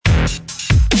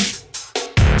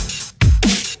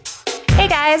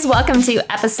guys, welcome to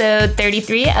episode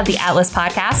 33 of the Atlas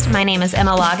Podcast. My name is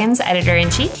Emma Loggins,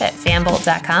 editor-in-chief at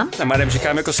fanbolt.com. And my name is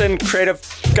Jakai Mickelson, creative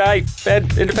guy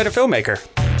and independent filmmaker.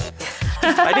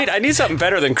 I need something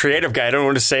better than creative guy. I don't know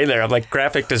what to say there. I'm like,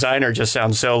 graphic designer just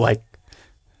sounds so like,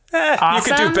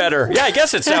 awesome? You could do better. Yeah, I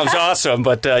guess it sounds awesome,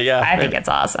 but yeah. I think it's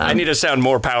awesome. I need to sound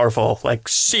more powerful, like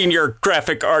senior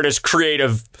graphic artist,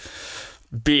 creative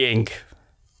being.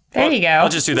 There you go. I'll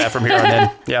just do that from here on in.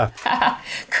 Yeah.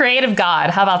 Creative God.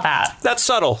 How about that? That's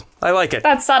subtle. I like it.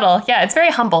 That's subtle. Yeah, it's very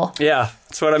humble. Yeah,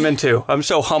 that's what I'm into. I'm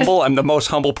so humble. I'm the most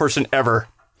humble person ever.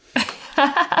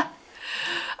 Well,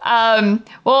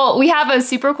 we have a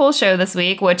super cool show this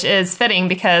week, which is fitting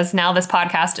because now this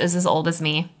podcast is as old as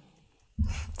me.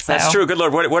 So, that's true. Good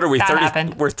Lord. What are we?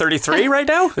 30? We're 33 right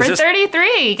now? We're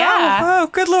 33. Yeah. Oh,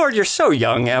 good Lord. You're so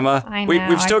young, Emma. I know.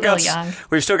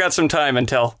 We've still got some time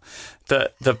until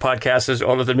the podcast is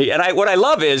older than me. And what I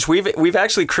love is we've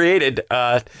actually created,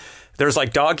 there's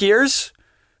like dog years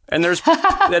and there's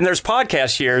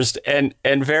podcast years. And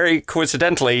very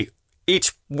coincidentally,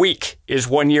 each week is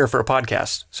 1 year for a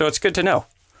podcast. So it's good to know.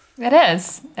 It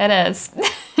is.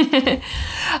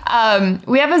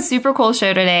 We have a super cool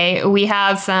show today. We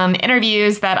have some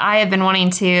interviews that I have been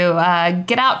wanting to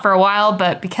get out for a while,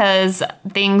 but because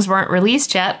things weren't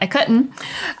released yet, I couldn't.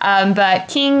 But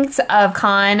Kings of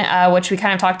Con, which we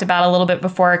kind of talked about a little bit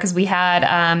before, because we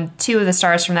had two of the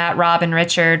stars from that, Rob and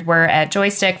Richard, were at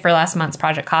Joystick for last month's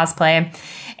Project Cosplay.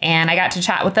 And I got to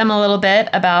chat with them a little bit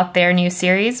about their new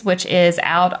series, which is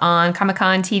out on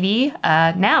Comic-Con TV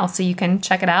now. So you can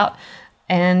check it out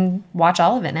and watch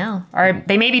all of it now. Or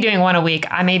they may be doing one a week.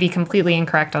 I may be completely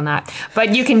incorrect on that.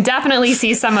 But you can definitely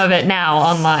see some of it now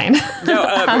online.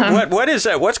 No, what is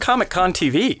that? What's Comic-Con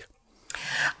TV?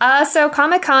 So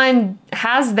Comic-Con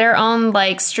has their own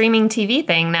like streaming TV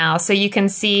thing now, so you can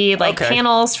see like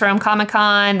panels from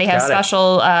Comic-Con. They have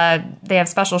special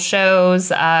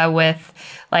shows with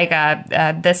like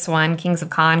this one, Kings of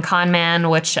Con Man,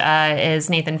 which is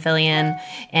Nathan Fillion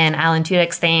and Alan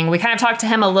Tudyk's thing. We kind of talked to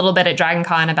him a little bit at Dragon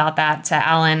Con about that, to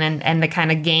Alan, and the kind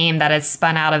of game that is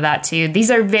spun out of that too. These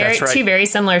are two very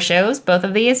similar shows, both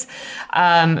of these,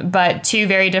 but two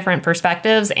very different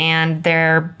perspectives, and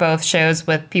they're both shows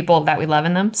with people that we love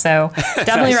in them. So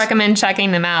definitely recommend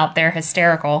checking them out. They're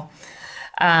hysterical.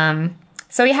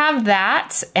 So we have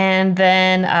that, and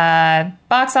then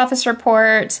box office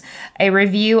report, a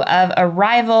review of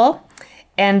Arrival,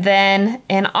 and then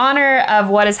in honor of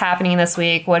what is happening this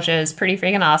week, which is pretty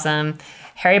freaking awesome,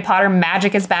 Harry Potter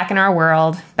magic is back in our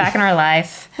world, back in our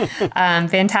life.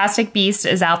 Fantastic Beast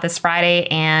is out this Friday,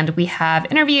 and we have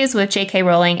interviews with J.K.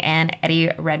 Rowling and Eddie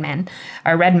Redmayne.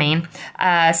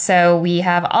 So we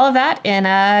have all of that in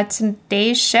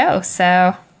today's show.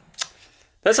 So.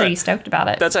 Pretty stoked about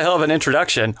it. That's a hell of an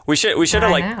introduction. We should have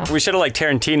like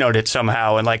Tarantino'd it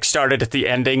somehow and like started at the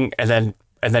ending and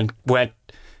then went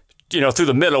through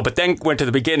the middle, but then went to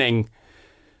the beginning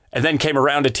and then came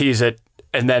around to tease it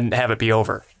and then have it be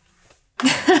over.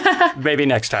 Maybe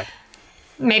next time.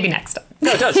 No,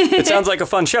 it does. It sounds like a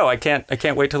fun show. I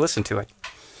can't wait to listen to it.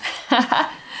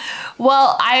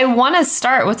 Well, I want to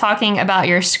start with talking about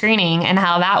your screening and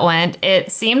how that went.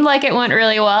 It seemed like it went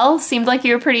really well. Seemed like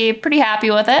you were pretty happy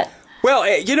with it. Well,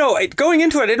 going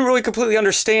into it, I didn't really completely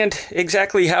understand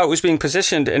exactly how it was being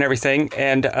positioned and everything.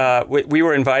 And we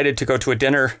were invited to go to a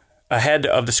dinner ahead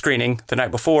of the screening the night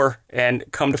before. And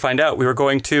come to find out, we were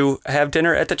going to have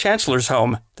dinner at the Chancellor's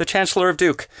home, the Chancellor of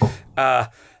Duke.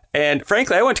 And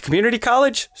frankly, I went to community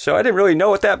college, so I didn't really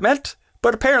know what that meant.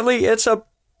 But apparently, it's a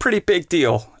pretty big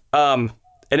deal. And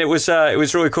it was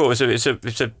really cool.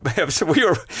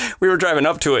 We were driving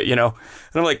up to it, and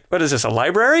I'm like, what is this, a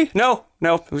library? No,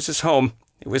 it was just home.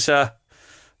 It was,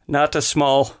 not a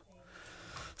small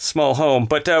home.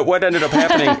 But, what ended up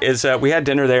happening is, we had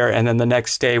dinner there, and then the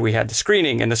next day we had the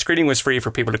screening, and the screening was free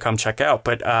for people to come check out.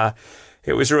 But,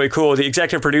 it was really cool. The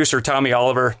executive producer, Tommy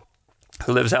Oliver,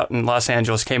 who lives out in Los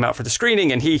Angeles, came out for the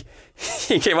screening, and he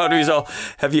came out and he's all,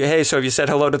 have you said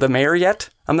hello to the mayor yet?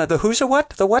 I'm the who's a what?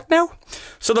 The what now?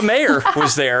 So the mayor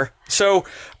was there. So,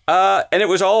 and it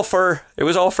was all for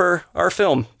our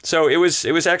film. So it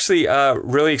was actually,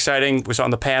 really exciting. Was on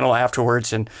the panel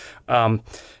afterwards, and,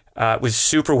 was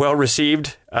super well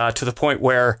received, to the point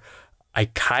where I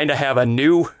kind of have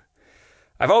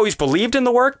I've always believed in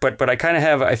the work, but I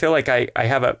feel like I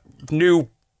have a new,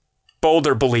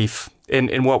 bolder belief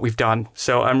in what we've done.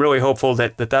 So I'm really hopeful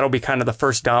that'll be kind of the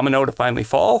first domino to finally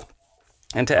fall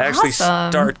and to actually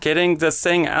start getting the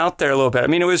thing out there a little bit. I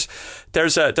mean,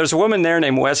 there's a woman there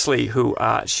named Wesley who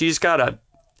she's got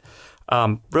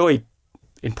a really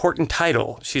important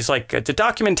title. She's like the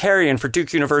documentarian for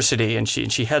Duke University, and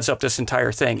she heads up this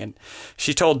entire thing. And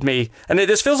she told me, and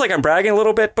this feels like I'm bragging a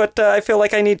little bit, but I feel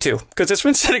like I need to because it's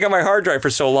been sitting on my hard drive for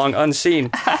so long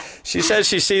unseen. She says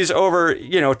she sees over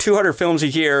 200 films a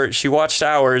year. She watched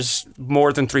ours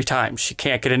more than 3 times. She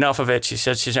can't get enough of it. She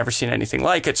says she's never seen anything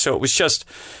like it. So it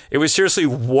was seriously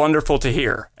wonderful to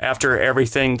hear after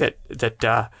everything that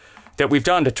we've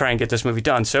done to try and get this movie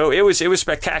done. So it was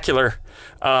spectacular.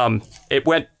 It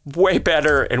went way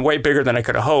better and way bigger than I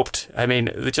could have hoped. I mean,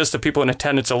 just the people in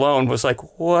attendance alone was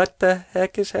like, what the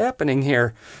heck is happening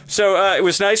here? So it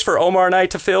was nice for Omar and I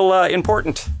to feel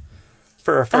important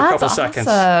for a couple seconds.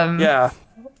 Yeah.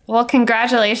 Well,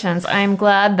 congratulations. I'm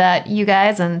glad that you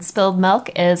guys and Spilled Milk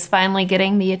is finally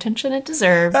getting the attention it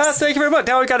deserves. Thank you very much.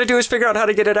 Now all we got to do is figure out how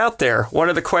to get it out there. One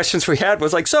of the questions we had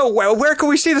was like, where can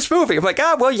we see this movie? I'm like,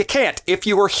 well, you can't. If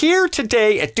you were here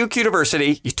today at Duke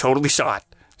University, you totally saw it.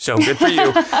 So good for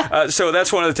you. So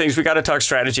that's one of the things we got to talk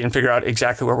strategy and figure out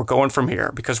exactly where we're going from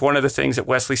here. Because one of the things that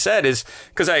Wesley said is,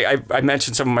 because I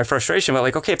mentioned some of my frustration about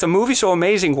like, okay, if the movie's so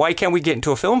amazing, why can't we get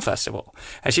into a film festival?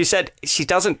 And she said she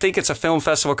doesn't think it's a film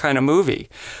festival kind of movie,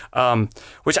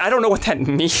 which I don't know what that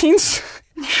means.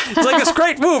 It's like this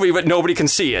great movie, but nobody can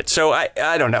see it. So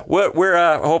I don't know.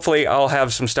 We're hopefully I'll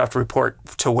have some stuff to report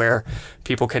to where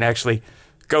people can actually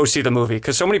go see the movie,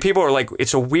 because so many people are like,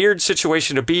 it's a weird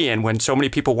situation to be in when so many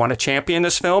people want to champion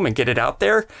this film and get it out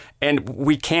there, and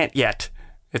we can't yet.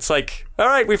 It's like, all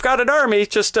right, we've got an army.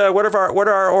 Just what are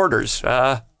our orders?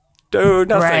 Do nothing.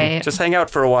 Right. Just hang out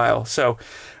for a while. So,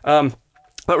 but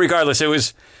regardless, it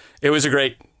was a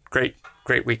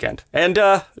great weekend. And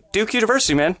Duke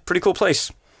University, man, pretty cool place.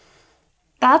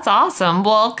 That's awesome.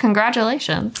 Well,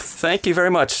 congratulations. Thank you very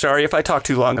much. Sorry if I talked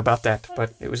too long about that,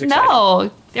 but it was exciting.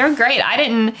 No, they're great.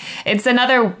 It's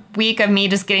another week of me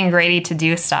just getting ready to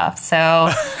do stuff. So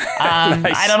nice.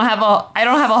 I don't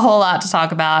have a whole lot to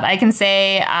talk about. I can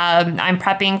say I'm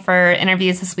prepping for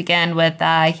interviews this weekend with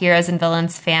Heroes and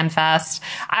Villains Fan Fest.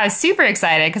 I was super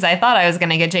excited because I thought I was going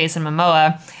to get Jason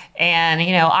Momoa, and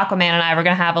Aquaman and I were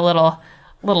going to have a little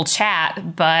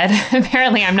chat, but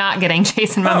apparently I'm not getting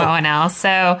Jason Momoa now,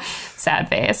 so sad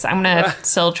face. I'm going to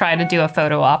still try to do a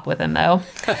photo op with him, though.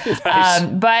 Nice.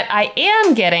 But I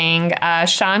am getting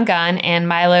Sean Gunn and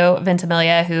Milo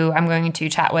Ventimiglia, who I'm going to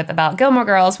chat with about Gilmore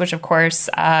Girls, which, of course,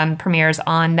 premieres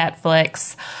on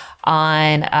Netflix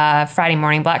on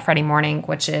Black Friday morning,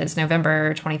 which is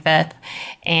November 25th.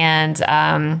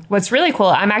 And what's really cool,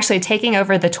 I'm actually taking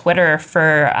over the Twitter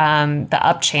for the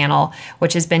Up channel,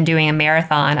 which has been doing a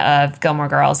marathon of Gilmore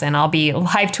Girls, and I'll be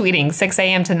live tweeting 6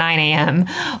 a.m. to 9 a.m.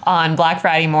 on Black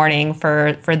Friday morning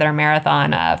for their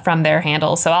marathon from their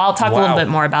handle. So I'll talk a little bit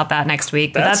more about that next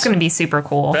week, but that's going to be super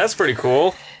cool. That's pretty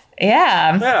cool.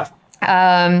 Yeah. Yeah.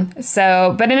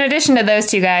 But in addition to those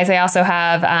two guys, I also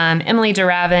have Emily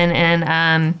DeRavin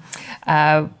and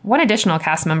one additional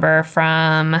cast member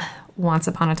from Once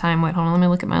Upon a Time. Wait, hold on, let me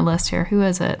look at my list here. Who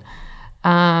is it?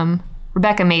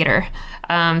 Rebecca Mader.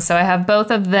 So I have both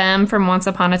of them from Once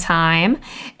Upon a Time.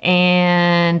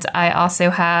 And I also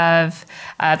have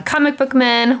the Comic Book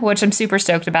Men, which I'm super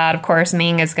stoked about. Of course,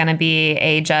 Ming is going to be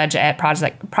a judge at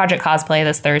Project Cosplay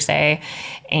this Thursday.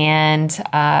 And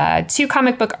 2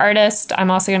 comic book artists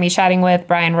I'm also going to be chatting with,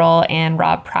 Brian Roll and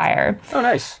Rob Pryor. Oh,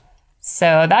 nice.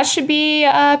 So that should be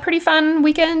a pretty fun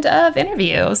weekend of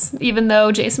interviews. Even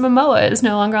though Jason Momoa is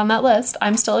no longer on that list,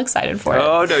 I'm still excited for it.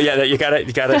 Oh, no, yeah, you got it.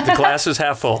 The glass is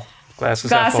half full. Glass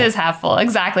is half full,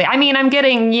 exactly. I mean, I'm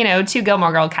getting, 2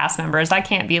 Gilmore Girl cast members. I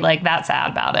can't be that sad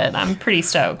about it. I'm pretty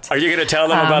stoked. Are you going to tell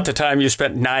them about the time you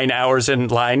spent 9 hours in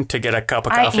line to get a cup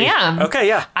of coffee? I am. Okay,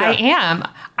 yeah. I am.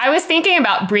 I was thinking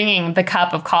about bringing the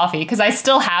cup of coffee because I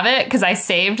still have it because I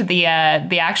saved the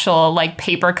actual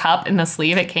paper cup in the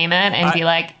sleeve it came in and be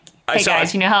like, hey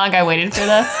guys, you know how long I waited for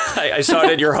this? I saw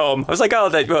it at your home. I was like,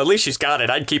 well, at least she's got it.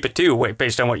 I'd keep it too,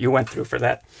 based on what you went through for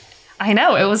that. I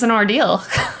know, it was an ordeal.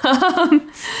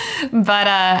 But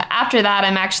after that,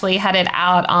 I'm actually headed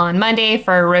out on Monday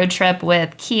for a road trip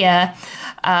with Kia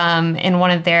in one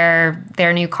of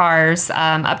their new cars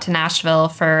up to Nashville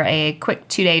for a quick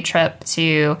 2-day trip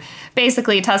to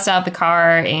basically test out the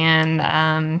car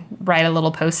and write a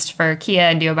little post for Kia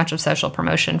and do a bunch of social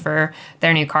promotion for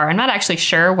their new car. I'm not actually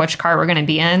sure which car we're going to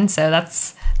be in, so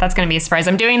that's going to be a surprise.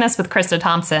 I'm doing this with Krista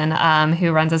Thompson,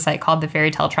 who runs a site called The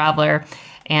Fairy Tale Traveler.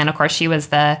 And, of course, she was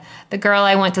the girl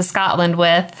I went to Scotland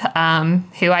with,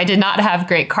 who I did not have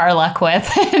great car luck with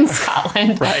in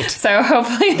Scotland. Right. So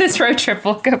hopefully this road trip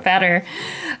will go better.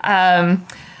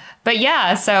 But,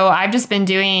 yeah, so I've just been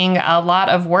doing a lot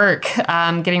of work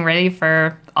getting ready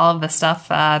for all of the stuff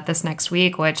this next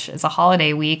week, which is a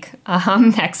holiday week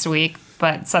next week.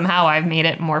 but somehow I've made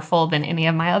it more full than any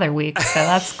of my other weeks. So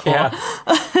that's cool. Yeah.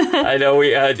 I know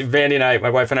Vandy and I, my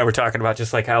wife and I were talking about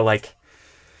just like how like,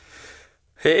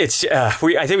 it's, I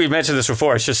think we've mentioned this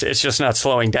before. It's just not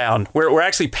slowing down. We're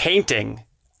actually painting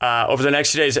over the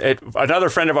next 2 days. Another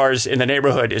friend of ours in the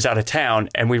neighborhood is out of town,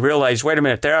 and we realized, wait a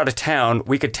minute, they're out of town.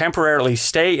 We could temporarily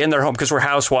stay in their home because we're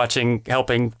house watching,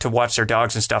 helping to watch their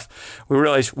dogs and stuff. We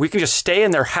realized we can just stay in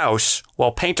their house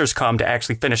while painters come to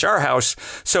actually finish our house,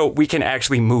 so we can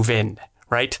actually move in.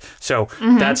 Right? So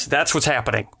that's what's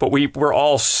happening. But we're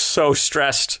all so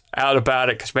stressed out about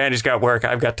it because Mandy's got work,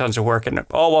 I've got tons of work, and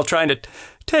all while trying to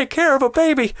take care of a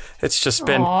baby. It's just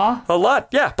been a lot.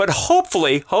 Yeah, but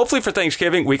hopefully for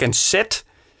Thanksgiving, we can sit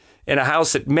in a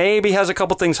house that maybe has a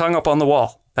couple things hung up on the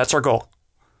wall. That's our goal.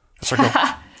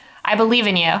 I believe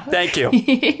in you. Thank you.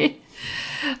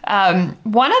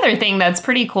 One other thing that's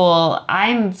pretty cool,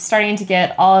 I'm starting to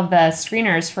get all of the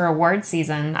screeners for award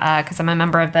season because I'm a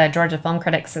member of the Georgia Film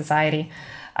Critics Society.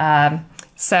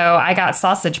 So I got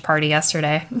Sausage Party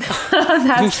yesterday.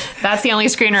 That's the only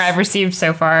screener I've received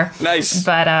so far. Nice.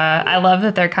 But I love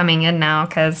that they're coming in now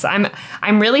because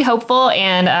I'm really hopeful,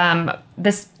 and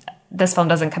this film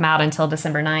doesn't come out until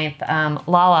December 9th.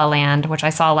 La La Land, which I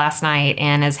saw last night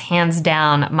and is hands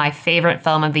down my favorite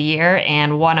film of the year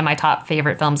and one of my top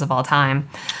favorite films of all time.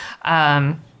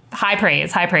 High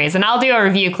praise. And I'll do a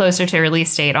review closer to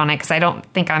release date on it because I don't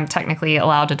think I'm technically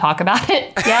allowed to talk about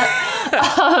it yet.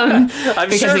 I'm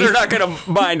sure they're not going to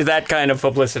mind that kind of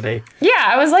publicity. Yeah,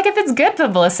 I was like, if it's good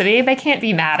publicity, they can't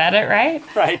be mad at it, right?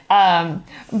 Right.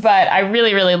 But I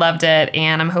really, really loved it,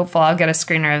 and I'm hopeful I'll get a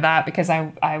screener of that because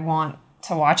I want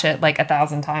to watch it like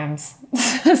 1,000 times.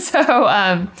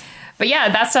 But yeah,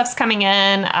 that stuff's coming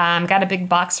in. Got a big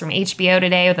box from HBO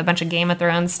today with a bunch of Game of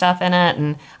Thrones stuff in it,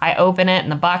 and I open it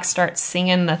and the box starts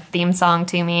singing the theme song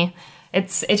to me.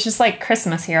 It's just like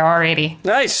Christmas here already.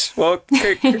 Nice. Well,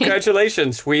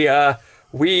 congratulations. We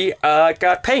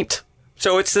got paint,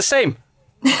 so it's the same.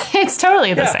 It's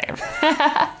totally the same.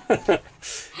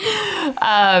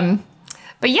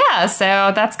 But yeah,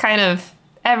 so that's kind of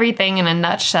everything in a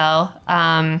nutshell.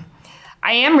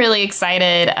 I am really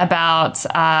excited about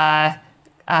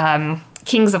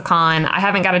Kings of Con. I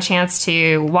haven't got a chance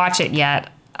to watch it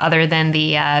yet, other than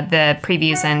the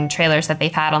previews and trailers that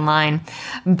they've had online.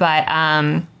 But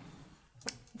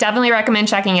definitely recommend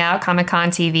checking out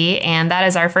Comic-Con TV. And that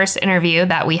is our first interview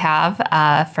that we have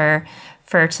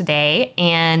for today.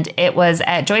 And it was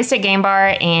at Joystick Game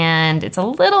Bar, and it's a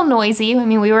little noisy. I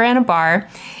mean, we were in a bar,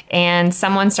 and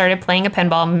someone started playing a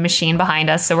pinball machine behind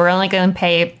us. So we're only going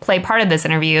to play part of this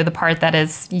interview, the part that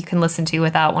is you can listen to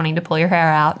without wanting to pull your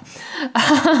hair out.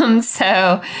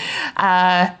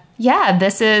 Yeah,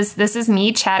 this is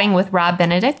me chatting with Rob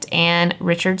Benedict and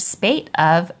Richard Speight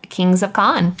of Kings of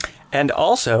Con. And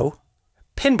also,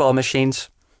 pinball machines.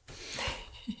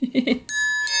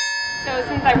 So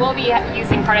since I will be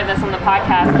using part of this on the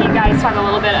podcast, can you guys talk a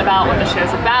little bit about what the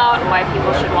show's about and why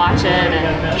people should watch it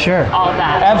and all of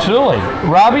that? Absolutely.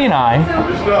 Robbie and I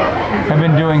have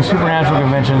been doing Supernatural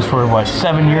conventions for,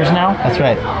 7 years now? That's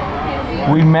right.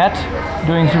 We met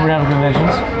doing Supernatural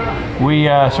conventions. We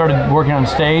started working on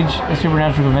stage at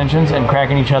Supernatural conventions and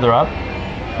cracking each other up.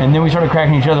 And then we started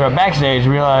cracking each other up backstage,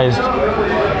 realized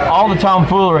all the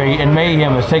tomfoolery and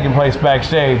mayhem is taking place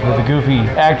backstage with the goofy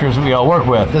actors that we all work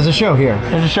with. There's a show here.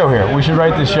 There's a show here. We should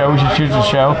write this show. We should choose this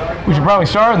show. We should probably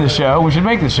star in this show. We should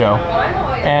make this show.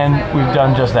 And we've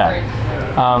done just that.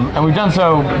 And we've done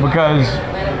so because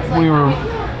we were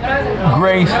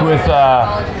graced with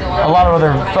a lot of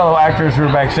other fellow actors who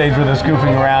were backstage with us,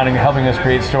 goofing around and helping us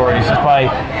create stories, just by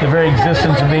the very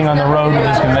existence of being on the road with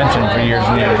this convention for years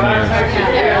and years and years.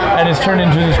 And it's turned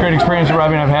into this great experience that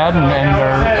Robbie and I've had, and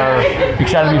are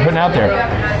excited to be putting out there.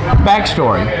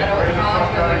 Backstory: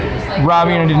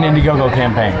 Robbie and I did an Indiegogo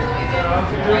campaign.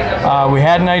 We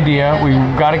had an idea. We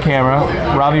got a camera.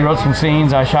 Robbie wrote some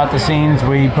scenes. I shot the scenes.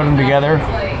 We put them together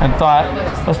and thought,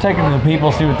 let's take it to the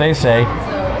people, see what they say.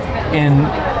 In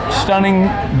stunning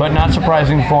but not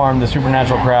surprising form, the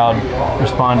Supernatural crowd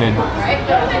responded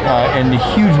in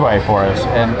a huge way for us,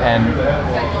 and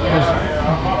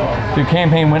the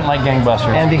campaign went like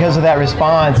gangbusters. And because of that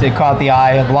response, it caught the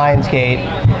eye of Lionsgate,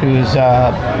 who's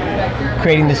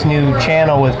creating this new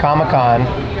channel with Comic-Con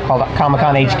called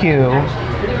Comic-Con HQ,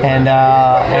 and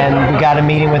we got a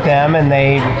meeting with them, and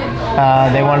they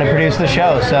wanted to produce the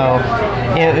show. So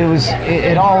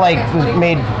it all was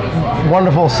made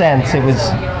wonderful sense. It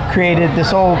was created,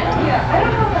 this whole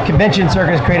convention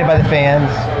circuit is created by the fans.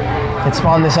 It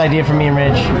spawned this idea from me and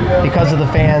Rich. Because of the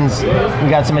fans, we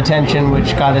got some attention,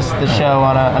 which got us the show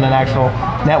on an actual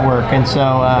network. And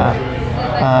so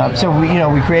So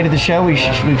we created the show. We've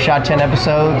shot 10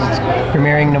 episodes. It's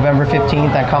premiering November 15th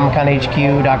at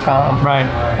ComicConHQ.com. Right.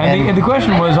 And the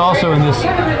question was also in this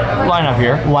lineup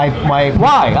here. Why?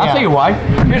 I'll tell you why.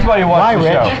 Here's why you watch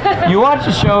the show. You watch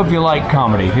the show if you like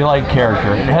comedy, if you like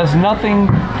character. It has nothing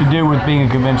to do with being a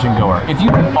convention goer. If you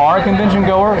are a convention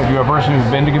goer, if you're a person who's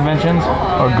been to conventions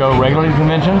or go regularly to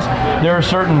conventions, there are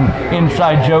certain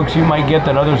inside jokes you might get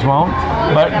that others won't.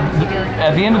 But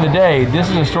at the end of the day, this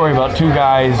is a story about two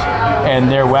guys and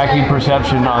their wacky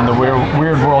perception on the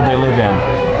weird world they live in.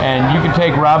 And you can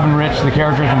take Rob and Rich, the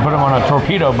characters, and put them on a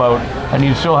torpedo boat, and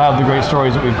you still have the great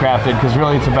stories that we've crafted, because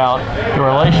really it's about the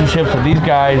relationships of these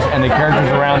guys and the characters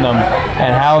around them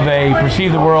and how they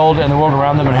perceive the world and the world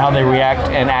around them and how they react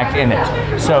and act in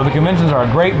it. So the conventions are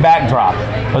a great backdrop,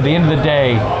 but at the end of the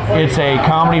day, it's a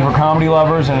comedy for comedy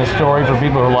lovers and a story for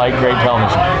people who like great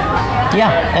television. Yeah,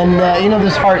 and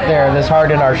there's heart there. There's heart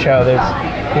in our show.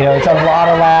 It's a lot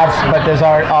of laughs, but there's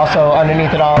art also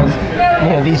underneath it all.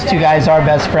 These two guys are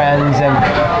best friends, and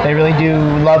they really do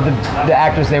love the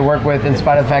actors they work with, in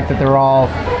spite of the fact that they're all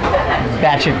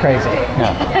batshit crazy.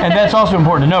 Yeah, and that's also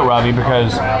important to note, Robbie,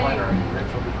 because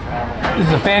this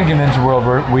is a fan convention world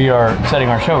where we are setting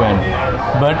our show in,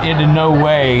 but it in no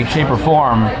way, shape, or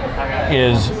form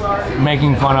is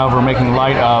making fun of or making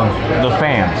light of the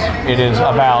fans. It is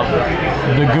about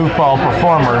the goofball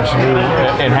performers who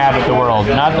inhabit the world,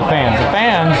 not the fans. The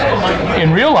fans,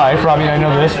 in real life, Robbie and I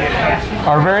know this,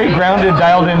 are very grounded,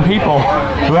 dialed-in people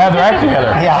who have their act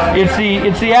together. Yeah.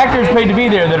 It's the actors paid to be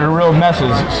there that are real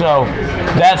messes. So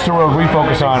that's the world we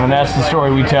focus on, and that's the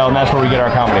story we tell, and that's where we get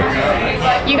our comedy.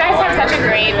 You guys have such a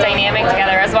great dynamic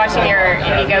together. I was watching your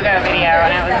Indiegogo video,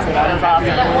 and it was awesome.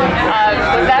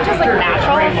 Was that just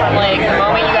natural from the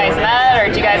moment you guys met, or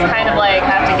did you guys kind of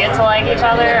have to get to like each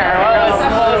other, or what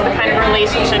was the kind of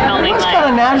relationship building like? It's kind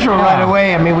of natural right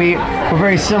away. I mean, we're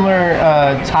very similar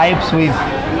types. We've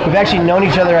actually known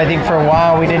each other, I think, for a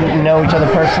while. We didn't know each other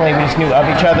personally. We just knew of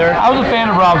each other. I was a fan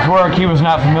of Rob's work. He was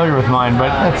not familiar with mine,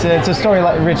 but it's a story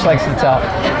Rich likes to tell.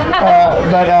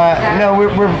 No,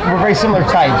 we're very similar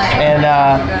types, and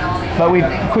but we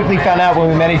quickly found out when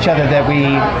we met each other that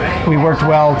we worked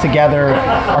well together.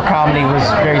 Our comedy was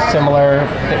very similar.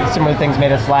 Similar things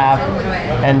made us laugh,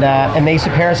 and they used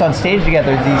to pair us on stage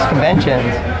together at these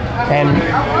conventions. And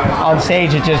on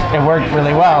stage, it worked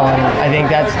really well, and I think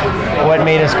that's what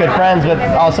made us good friends, but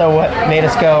also what made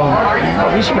us go,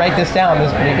 we should write this down.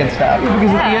 This is pretty good stuff.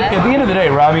 Because at the end of the day,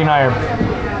 Robbie and I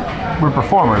we're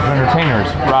performers, we're entertainers.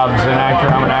 Rob's an actor,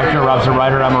 I'm an actor. Rob's a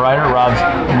writer, I'm a writer. Rob's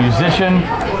a musician.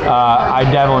 I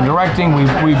dabble in directing.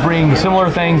 We bring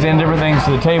similar things and different things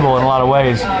to the table in a lot of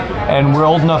ways, and we're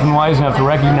old enough and wise enough to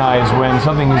recognize when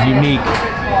something is unique.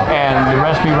 And the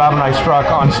recipe Rob and I struck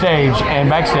on stage and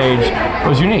backstage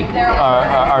was unique.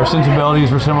 Our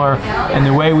sensibilities were similar, and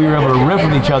the way we were able to riff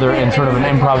with each other in sort of an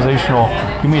improvisational,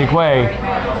 comedic way,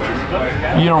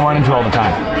 you don't run into all the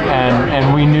time.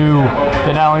 And we knew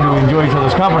that not only do we enjoy each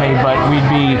other's company, but we'd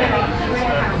be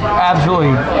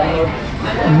absolutely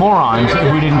morons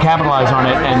if we didn't capitalize on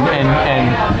it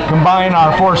and combine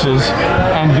our forces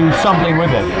and do something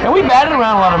with it. And we batted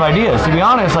around a lot of ideas. To be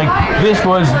honest, this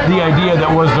was the idea that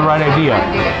was the right idea.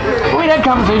 We'd had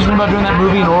conversations about doing that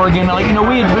movie in Oregon.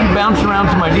 We had been bouncing around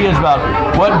some ideas about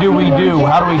what do we do,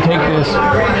 how do we take this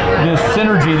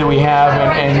synergy that we have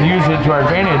and use it to our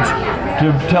advantage to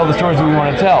tell the stories that we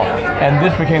want to tell. And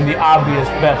this became the obvious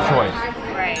best choice.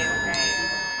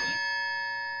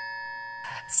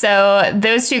 So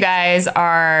those two guys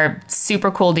are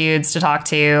super cool dudes to talk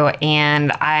to,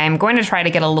 and I'm going to try to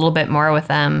get a little bit more with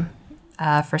them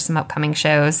for some upcoming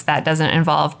shows that doesn't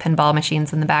involve pinball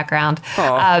machines in the background.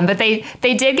 But they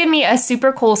did give me a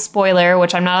super cool spoiler,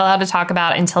 which I'm not allowed to talk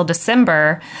about until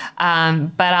December,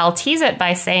 but I'll tease it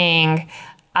by saying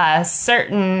a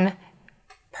certain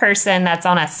person that's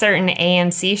on a certain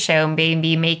AMC show may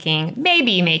be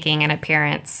making an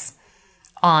appearance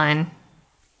on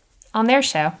their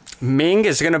show. Ming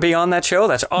is going to be on that show?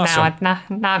 That's awesome. No,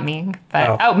 not Ming.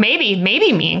 But maybe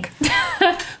Ming.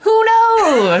 Who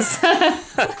knows?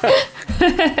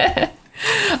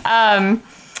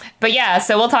 But yeah,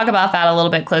 so we'll talk about that a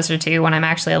little bit closer to when I'm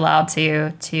actually allowed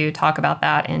to talk about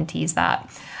that and tease that.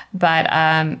 But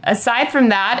aside from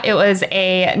that, it was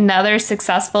another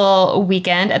successful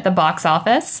weekend at the box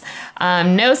office.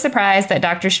 No surprise that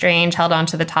Doctor Strange held on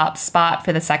to the top spot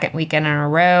for the second weekend in a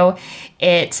row.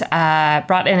 It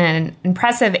brought in an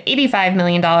impressive $85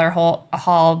 million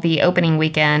haul the opening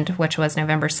weekend, which was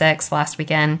November 6th last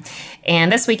weekend.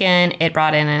 And this weekend, it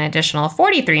brought in an additional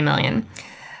 $43 million.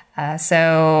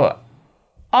 So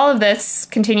all of this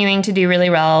continuing to do really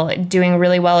well, doing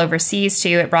really well overseas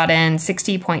too. It brought in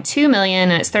 $60.2 million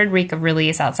in its third week of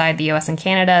release outside the US and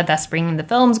Canada, thus bringing the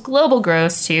film's global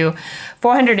gross to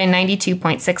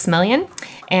 $492.6 million.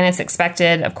 And it's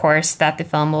expected, of course, that the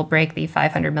film will break the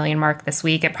 $500 million mark this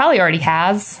week. It probably already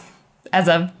has, as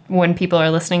of when people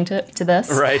are listening to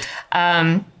this. Right.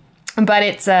 But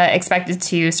it's expected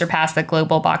to surpass the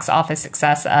global box office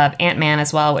success of Ant-Man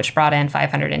as well, which brought in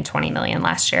 $520 million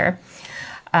last year.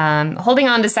 Holding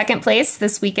on to second place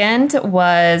this weekend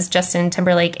was Justin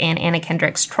Timberlake and Anna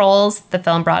Kendrick's Trolls. The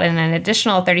film brought in an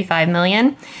additional $35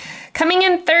 million. Coming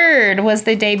in third was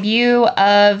the debut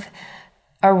of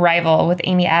Arrival with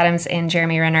Amy Adams and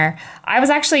Jeremy Renner. I was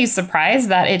actually surprised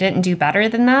that it didn't do better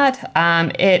than that.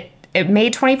 It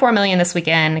made $24 million this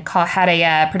weekend, had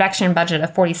a production budget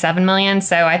of $47 million,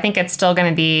 so I think it's still going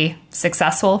to be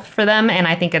successful for them, and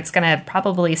I think it's going to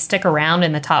probably stick around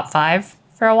in the top 5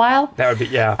 for a while. That would be,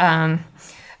 yeah.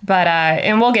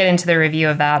 And we'll get into the review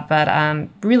of that, but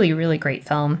really, really great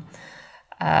film.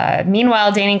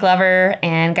 Meanwhile, Danny Glover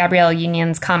and Gabrielle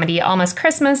Union's comedy Almost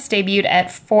Christmas debuted at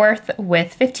 4th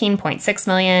with $15.6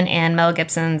 million, and Mel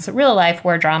Gibson's real-life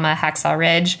war drama Hacksaw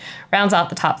Ridge rounds out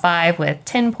the top 5 with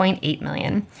 $10.8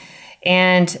 million.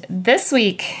 And this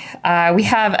week, we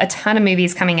have a ton of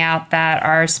movies coming out that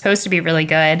are supposed to be really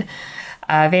good.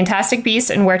 Fantastic Beasts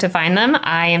and Where to Find Them.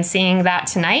 I am seeing that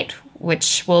tonight,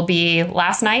 which will be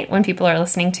last night when people are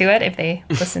listening to it, if they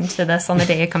listen to this on the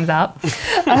day it comes out.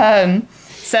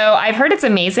 So I've heard it's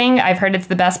amazing. I've heard it's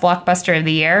the best blockbuster of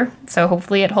the year. So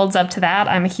hopefully it holds up to that.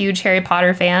 I'm a huge Harry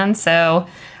Potter fan, so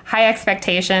high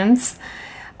expectations.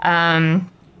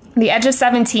 The Edge of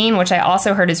 17, which I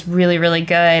also heard is really, really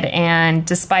good. And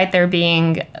despite there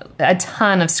being a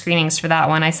ton of screenings for that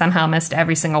one, I somehow missed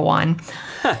every single one.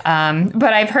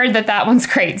 But I've heard that one's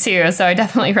great too. So I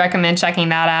definitely recommend checking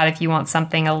that out if you want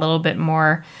something a little bit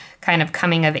more kind of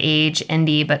coming of age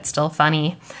indie, but still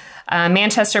funny.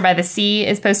 Manchester by the Sea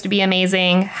is supposed to be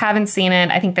amazing. Haven't seen it.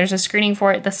 I think there's a screening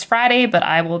for it this Friday, but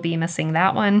I will be missing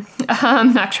that one.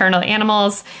 Nocturnal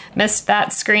Animals, missed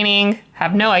that screening.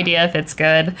 Have no idea if it's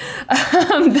good.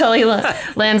 Billy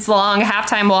Lynn's Long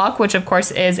Halftime Walk, which of course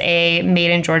is a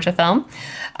Made in Georgia film,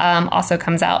 also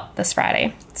comes out this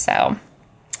Friday. So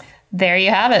there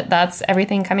you have it. That's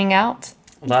everything coming out.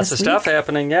 Lots of stuff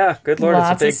happening. Yeah, good Lord.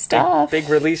 Lots it's a big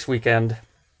release weekend.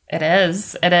 It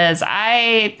is. It is.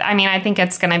 I mean, I think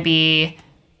it's going to be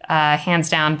hands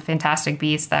down Fantastic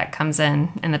Beasts that comes in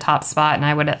the top spot, and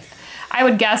I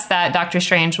would guess that Doctor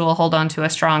Strange will hold on to a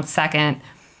strong second.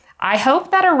 I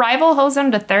hope that Arrival holds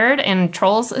on to third, and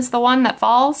Trolls is the one that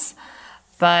falls.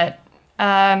 But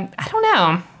I don't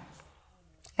know.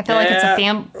 I feel like it's a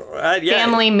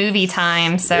family movie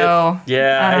time, so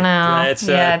I don't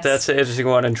know. That's an interesting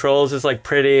one. And Trolls is like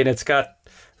pretty, and it's got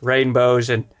rainbows,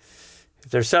 and if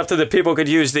there's something that people could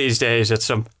use these days, it's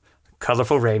some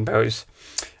colorful rainbows.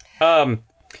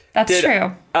 That's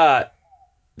true.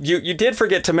 You did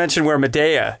forget to mention where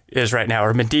Medea is right now,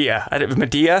 or Medea.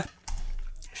 Medea?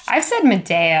 I've said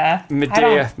Medea.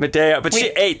 Medea, but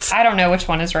she 8th. I don't know which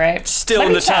one is right. Still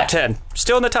in the top 10.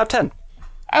 Still in the top 10.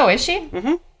 Oh, is she?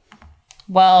 Mm-hmm.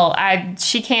 Well,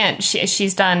 she can't.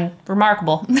 She's done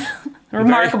remarkable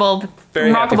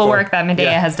very work that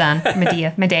Medea has done.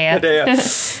 Medea.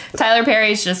 Tyler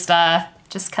Perry's just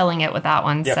killing it with that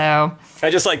one. Yep. So I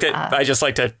just like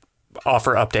to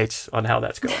offer updates on how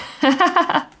that's going.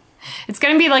 It's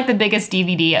going to be like the biggest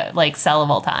DVD sell of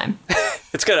all time.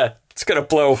 It's gonna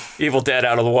blow Evil Dead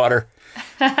out of the water.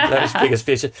 That is biggest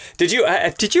feature. Did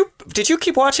you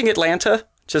keep watching Atlanta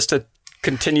just to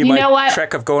continue my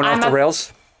trek of going off the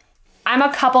rails? I'm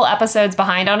a couple episodes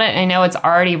behind on it, and I know it's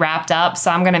already wrapped up, so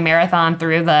I'm going to marathon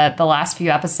through the last few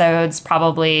episodes,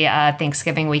 probably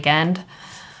Thanksgiving weekend.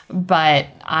 But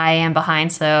I am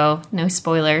behind, so no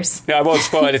spoilers. No, I won't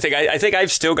spoil anything. I think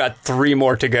I've still got 3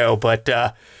 more to go, but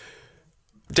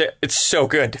it's so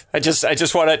good. I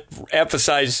just want to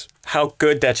emphasize how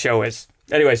good that show is.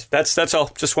 Anyways, that's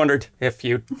all. Just wondered if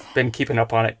you'd been keeping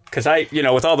up on it, because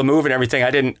with all the move and everything,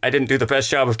 I didn't do the best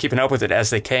job of keeping up with it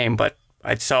as they came, but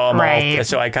I saw them all,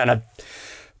 so I kind of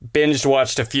binged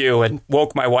watched a few and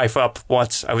woke my wife up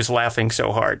once I was laughing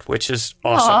so hard, which is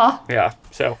awesome. Aww. Yeah,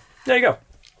 so there you go.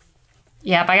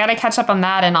 Yep, I got to catch up on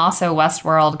that, and also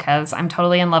Westworld, because I'm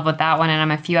totally in love with that one, and I'm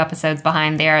a few episodes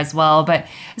behind there as well. But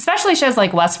especially shows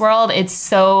like Westworld, it's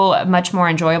so much more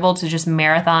enjoyable to just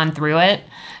marathon through it,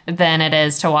 than it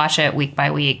is to watch it week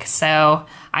by week. So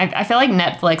I feel like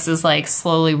Netflix is like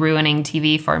slowly ruining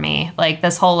TV for me. Like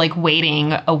this whole like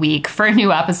waiting a week for a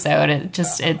new episode.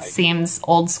 It seems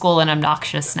old school and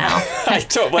obnoxious now. I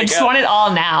just want it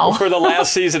all now. For the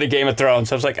last season of Game of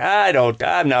Thrones, I was like,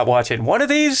 I'm not watching one of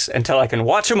these until I can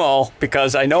watch them all,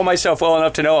 because I know myself well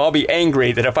enough to know I'll be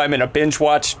angry that if I'm in a binge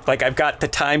watch, like I've got the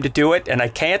time to do it and I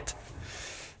can't.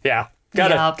 Yeah.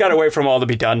 Gotta wait for them all to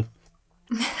be done.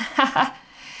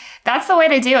 That's the way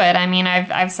to do it. I mean,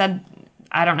 I've said,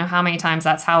 I don't know how many times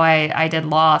that's how I did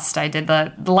Lost. I did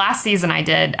the last season I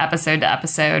did episode to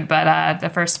episode, but the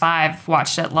first 5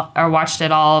 watched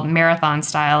it all marathon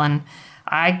style, and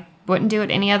I wouldn't do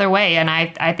it any other way. And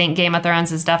I think Game of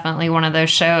Thrones is definitely one of those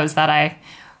shows that I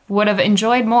would have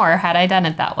enjoyed more had I done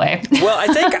it that way. Well, I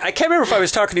can't remember if I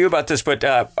was talking to you about this, but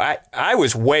I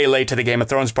was way late to the Game of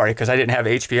Thrones party because I didn't have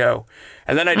HBO,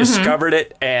 and then I discovered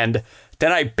it, and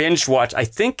then I binge watched. I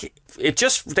think they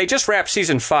just wrapped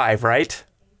season 5, right?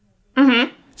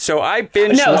 Mm-hmm. So I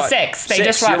binge watched 6. They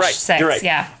just watched 6. You're right.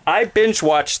 Yeah. I binge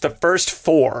watched the first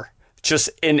 4 just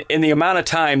in the amount of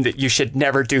time that you should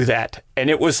never do that, and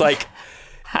it was like.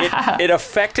 It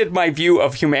affected my view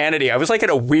of humanity. I was like in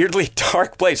a weirdly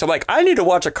dark place. I'm like, I need to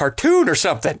watch a cartoon or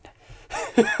something.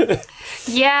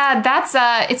 Yeah, that's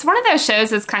it's one of those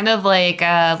shows that's kind of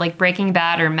like Breaking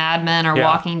Bad or Mad Men or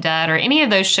Walking Dead or any of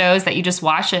those shows that you just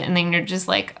watch it and then you're just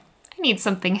like, I need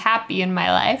something happy in my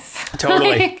life.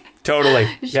 Totally. Totally.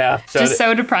 Yeah.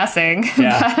 So depressing.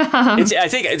 Yeah. I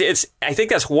think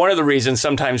that's one of the reasons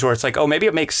sometimes where it's like, oh, maybe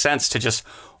it makes sense to just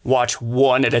watch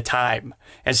one at a time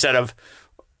instead of,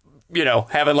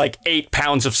 having like 8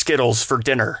 pounds of Skittles for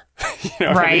dinner.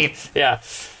 Right. I mean? Yeah.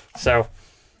 So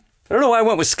I don't know why I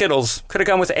went with Skittles. Could have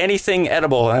gone with anything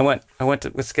edible. I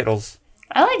went with Skittles.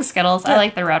 I like Skittles. Yeah. I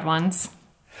like the red ones.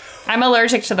 I'm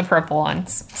allergic to the purple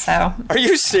ones. So. Are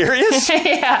you serious?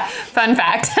 Yeah. Fun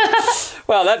fact.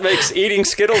 Well, that makes eating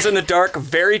Skittles in the dark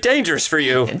very dangerous for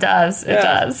you. It does. It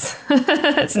does.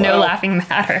 It's no laughing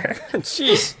matter.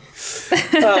 Jeez.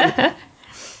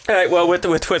 All right. Well, with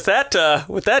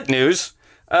that news,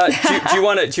 do you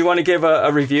want to give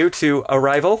a review to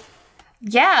Arrival?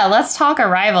 Yeah, let's talk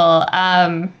Arrival.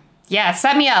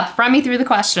 Set me up. Run me through the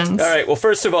questions. All right. Well,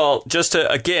 first of all, just to,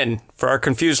 again, for our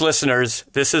confused listeners,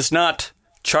 this is not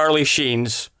Charlie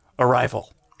Sheen's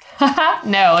Arrival.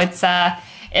 No,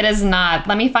 it is not.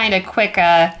 Let me find a quick,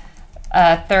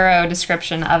 thorough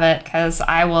description of it because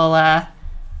I will.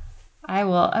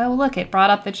 Oh, look, it brought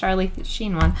up the Charlie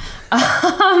Sheen one.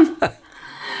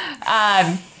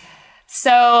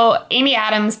 So Amy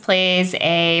Adams plays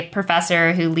a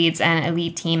professor who leads an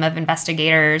elite team of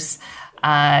investigators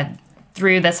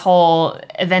through this whole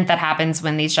event that happens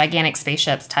when these gigantic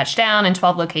spaceships touch down in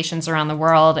 12 locations around the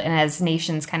world. And as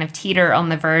nations kind of teeter on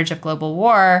the verge of global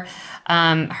war,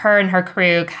 her and her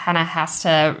crew kind of has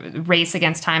to race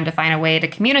against time to find a way to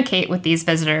communicate with these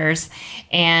visitors.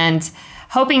 And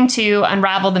hoping to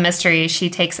unravel the mystery, she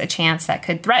takes a chance that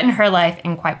could threaten her life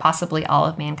and quite possibly all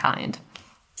of mankind.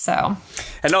 So,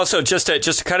 and also just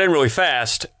to cut in really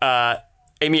fast,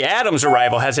 Amy Adams'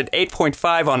 Arrival has an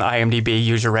 8.5 on IMDb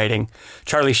user rating.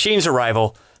 Charlie Sheen's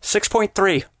Arrival 6.3.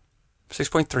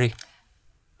 6.3.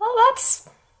 Well, that's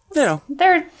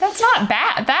not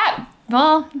bad.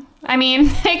 I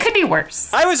mean, it could be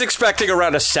worse. I was expecting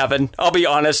around a 7. I'll be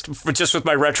honest, just with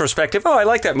my retrospective. Oh, I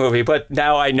like that movie, but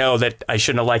now I know that I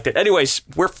shouldn't have liked it. Anyways,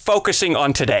 we're focusing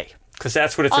on today. Because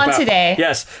that's what it's about. On today.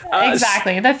 Yes.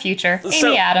 Exactly. The future.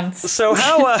 Amy Adams. So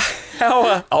how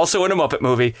also in a Muppet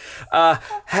movie,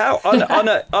 how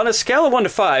on a scale of 1 to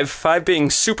 5, 5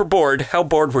 being super bored, how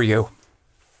bored were you?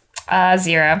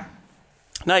 0.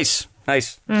 Nice.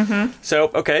 Mm-hmm.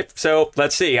 So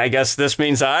let's see. I guess this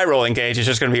means the eye rolling gauge is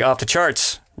just going to be off the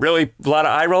charts. Really a lot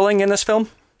of eye rolling in this film?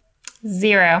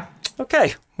 0.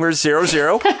 Okay. We're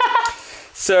 0.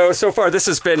 So far, this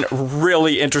has been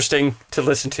really interesting to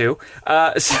listen to.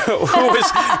 So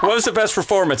what was the best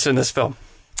performance in this film?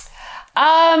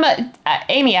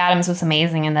 Amy Adams was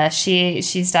amazing in this.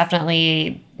 She's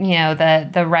definitely,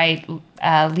 the right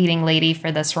leading lady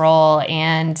for this role.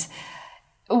 And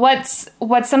what's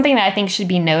something that I think should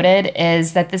be noted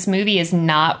is that this movie is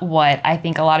not what I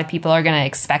think a lot of people are going to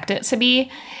expect it to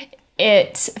be.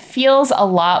 It feels a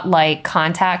lot like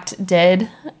Contact did,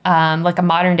 like a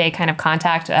modern day kind of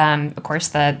Contact. Of course,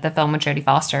 the film with Jodie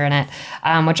Foster in it,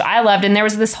 which I loved. And there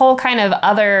was this whole kind of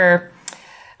other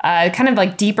kind of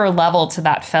like deeper level to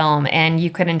that film, and you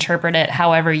could interpret it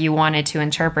however you wanted to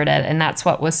interpret it. And that's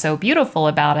what was so beautiful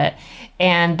about it.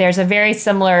 And there's a very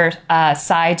similar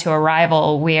side to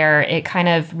Arrival where it kind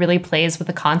of really plays with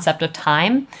the concept of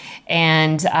time,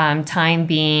 and time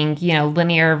being,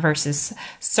 linear versus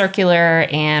circular,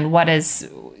 and what is,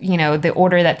 the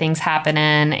order that things happen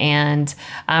in, and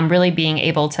really being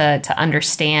able to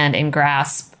understand and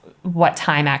grasp what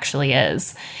time actually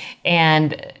is.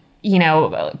 And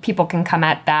people can come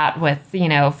at that with,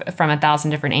 from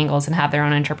 1,000 different angles and have their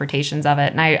own interpretations of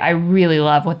it. And I really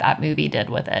love what that movie did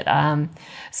with it.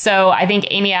 So I think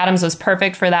Amy Adams was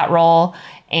perfect for that role.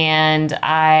 And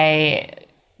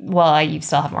you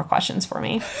still have more questions for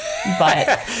me, but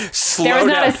there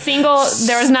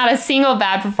was not a single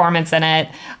bad performance in it.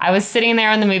 I was sitting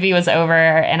there when the movie was over,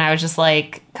 and I was just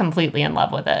like completely in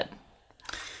love with it.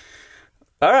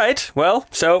 All right. Well,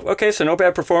 so no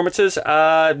bad performances.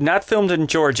 Not filmed in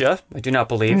Georgia, I do not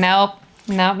believe. Nope,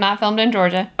 not filmed in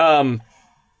Georgia.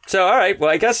 So all right. Well,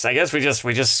 I guess we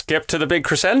just skip to the big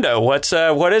crescendo.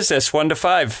 What is this? 1 to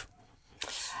 5?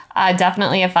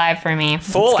 Definitely a 5 for me.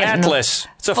 Full Atlas.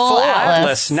 It's a full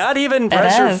Atlas. Not even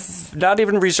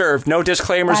reserved. No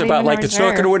disclaimers about it's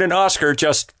not going to win an Oscar.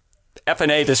 Just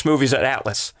F&A. This movie's an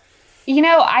Atlas.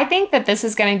 I think that this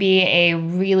is going to be a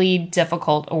really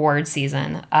difficult award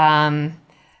season.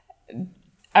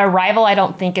 Arrival, I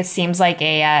don't think it seems like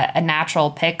a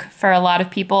natural pick for a lot of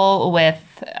people with,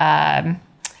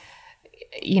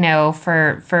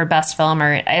 for best film.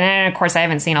 And of course, I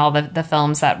haven't seen all the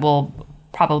films that will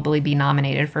probably be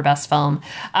nominated for best film.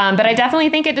 But I definitely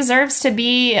think it deserves to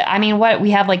be. I mean,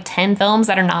 we have 10 films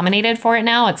that are nominated for it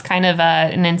now. It's kind of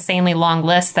an insanely long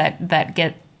list that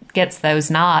gets those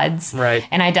nods, right?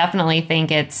 And I definitely think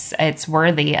it's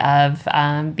worthy of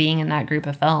being in that group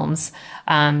of films.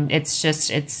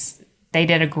 They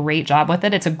did a great job with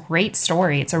it. It's a great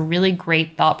story. It's a really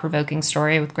great, thought-provoking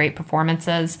story with great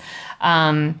performances.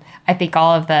 I think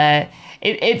all of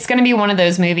it's going to be one of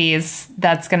those movies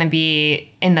that's going to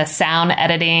be in the sound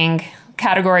editing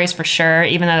categories for sure,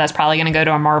 even though that's probably going to go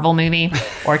to a Marvel movie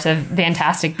or to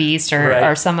Fantastic Beasts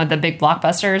or some of the big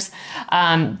blockbusters.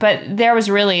 But there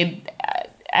was really,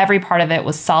 every part of it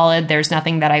was solid. There's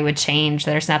nothing that I would change.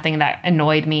 There's nothing that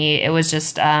annoyed me. It was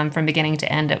just from beginning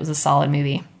to end, it was a solid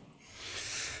movie.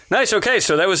 Nice. Okay.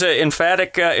 So that was an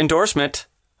emphatic endorsement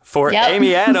for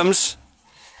Amy Adams'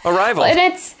 Arrival. And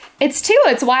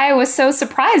it's why I was so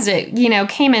surprised it,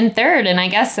 came in third. And I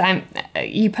guess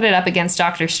you put it up against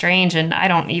Doctor Strange, and I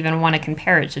don't even want to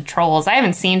compare it to Trolls. I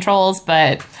haven't seen Trolls,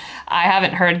 but I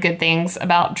haven't heard good things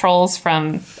about Trolls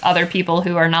from other people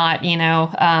who are not,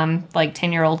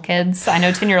 10-year-old kids. I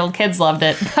know 10-year-old kids loved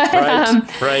it.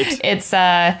 But, right. It's,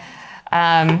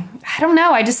 I don't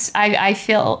know. I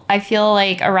feel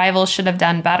like Arrival should have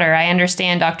done better. I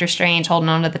understand Doctor Strange holding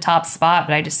on to the top spot,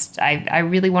 but I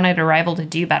really wanted Arrival to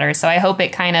do better. So I hope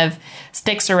it kind of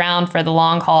sticks around for the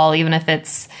long haul, even if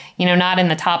it's, not in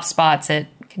the top spots. It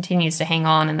continues to hang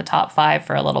on in the top 5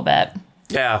 for a little bit.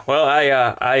 Yeah. Well,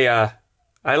 I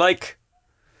like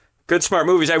good, smart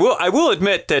movies. I will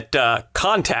admit that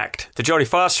Contact, the Jodie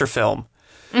Foster film.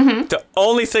 Mm-hmm. The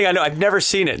only thing I know, I've never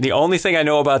seen it. The only thing I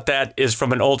know about that is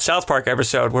from an old South Park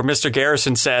episode where Mr.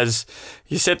 Garrison says,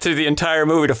 you sit through the entire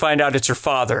movie to find out it's your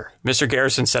father. Mr.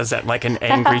 Garrison says that in an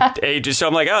angry age. So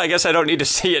I'm like, I guess I don't need to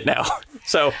see it now.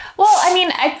 So, well, I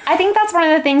mean, I think that's one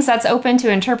of the things that's open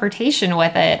to interpretation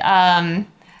with it.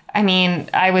 I mean,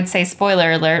 I would say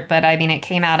spoiler alert, but I mean, it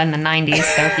came out in the 90s,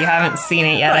 so if you haven't seen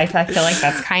it yet, I feel like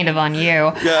that's kind of on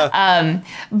you. Yeah.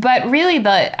 But really,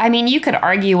 you could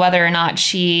argue whether or not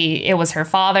it was her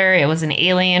father, it was an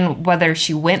alien, whether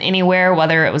she went anywhere,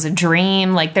 whether it was a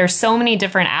dream. There's so many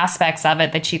different aspects of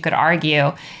it that you could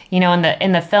argue.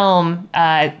 In the film,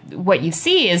 what you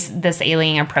see is this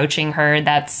alien approaching her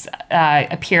that's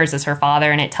appears as her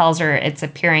father, and it tells her it's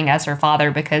appearing as her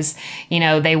father because,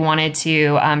 they wanted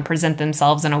to present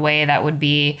themselves in a way that would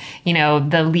be,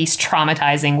 the least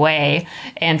traumatizing way,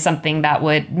 and something that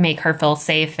would make her feel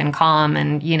safe and calm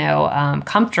and,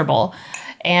 comfortable.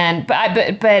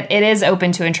 But it is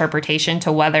open to interpretation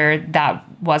to whether that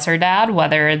was her dad,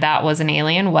 whether that was an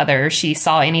alien, whether she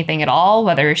saw anything at all,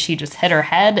 whether she just hit her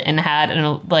head and had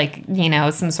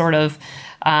some sort of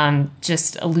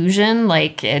just illusion.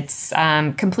 It's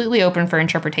completely open for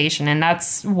interpretation, and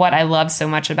that's what I love so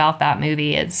much about that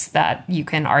movie is that you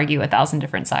can argue 1,000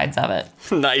 different sides of it.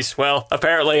 Nice. Well,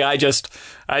 apparently I just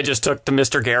took the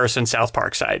Mr. Garrison South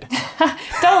Park side.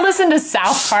 Don't listen to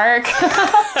South Park.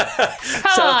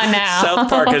 Come on now. South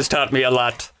Park has taught me a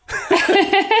lot.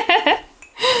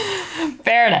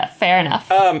 Fair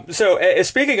enough. So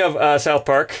speaking of South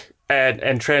Park,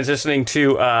 and transitioning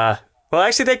to, well,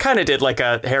 actually, they kind of did like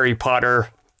a Harry Potter.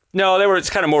 No, it's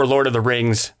kind of more Lord of the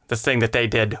Rings, the thing that they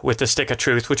did with the Stick of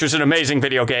Truth, which was an amazing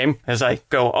video game as I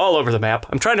go all over the map.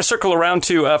 I'm trying to circle around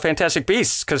to Fantastic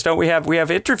Beasts, because don't we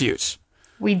have interviews?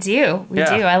 We do. We do.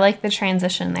 I like the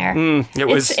transition there.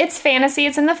 It's fantasy.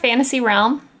 It's in the fantasy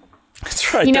realm.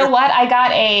 That's right. You know what? I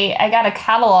got a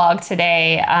catalog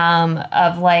today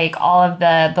of like all of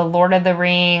the Lord of the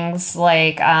Rings,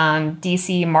 like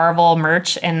DC Marvel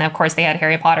merch, and of course they had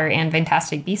Harry Potter and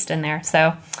Fantastic Beast in there.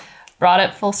 So brought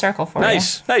it full circle for you.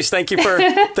 Nice. Thank you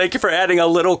for adding a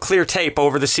little clear tape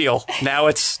over the seal. Now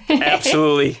it's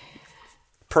absolutely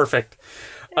perfect.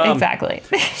 Exactly.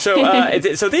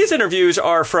 So these interviews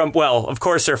are from, well, of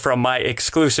course they're from my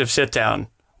exclusive sit down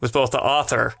with both the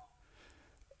author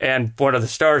and one of the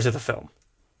stars of the film.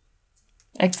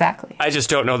 Exactly. I just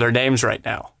don't know their names right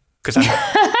now because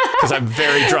I'm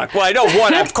very drunk. Well, I know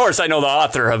one. Of course, I know the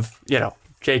author of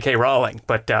J.K. Rowling,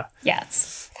 but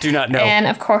yes, do not know. And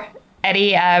of course,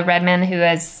 Eddie Redmayne, who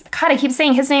is I keep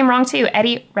saying his name wrong too.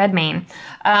 Eddie Redmayne.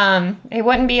 It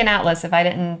wouldn't be an Atlas if I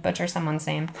didn't butcher someone's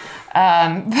name.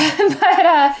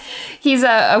 But he's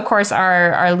of course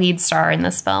our lead star in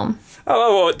this film.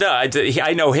 Oh,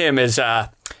 I know him as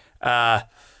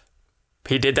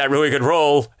he did that really good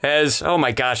role as, oh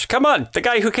my gosh, come on, the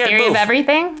guy who can't Theory move. of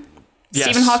Everything? Yes,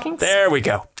 Stephen Hawking? There we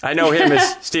go. I know him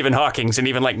as Stephen Hawking, and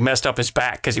even like messed up his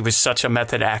back because he was such a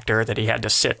method actor that he had to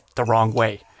sit the wrong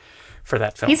way for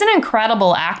that film. He's an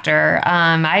incredible actor.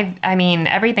 I mean,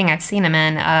 everything I've seen him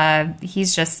in,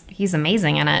 he's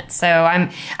amazing in it. So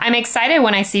I'm excited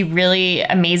when I see really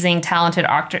amazing, talented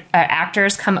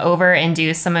actors come over and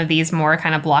do some of these more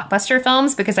kind of blockbuster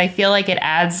films, because I feel like it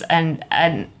adds an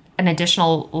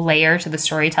additional layer to the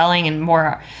storytelling and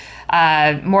more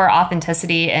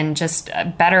authenticity and just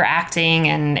better acting.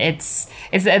 And it's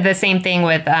the same thing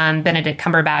with Benedict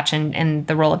Cumberbatch in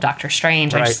the role of Doctor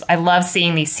Strange. Right. I love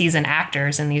seeing these seasoned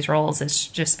actors in these roles. It's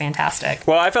just fantastic.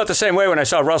 Well, I felt the same way when I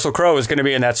saw Russell Crowe was going to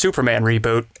be in that Superman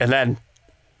reboot, and then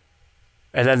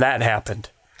that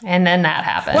happened. And then that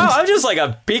happened. Well, I'm just like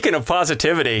a beacon of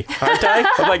positivity, aren't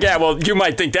I? I'm like, yeah, well, you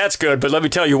might think that's good, but let me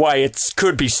tell you why it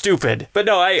could be stupid. But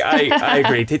no, I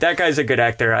agree. That guy's a good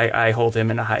actor. I hold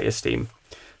him in a high esteem,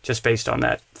 just based on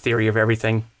that Theory of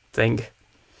Everything thing.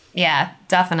 Yeah,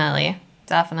 definitely.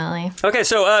 Definitely. Okay,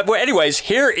 so well, anyways,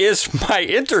 here is my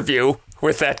interview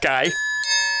with that guy.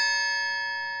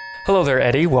 Hello there,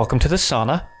 Eddie. Welcome to the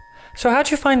sauna. So how'd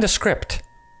you find the script?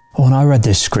 When I read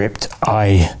this script,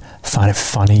 I found it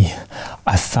funny.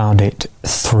 I found it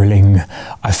thrilling.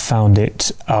 I found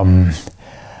it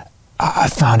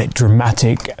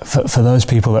dramatic. For those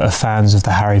people that are fans of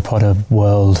the Harry Potter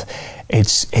world,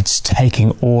 it's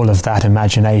taking all of that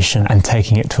imagination and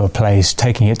taking it to a place,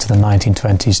 taking it to the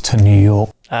 1920s, to New York.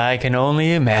 I can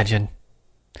only imagine.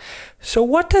 So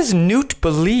what does Newt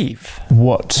believe?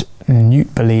 What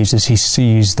Newt believes is he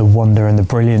sees the wonder and the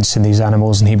brilliance in these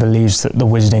animals, and he believes that the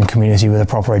wizarding community with a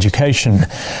proper education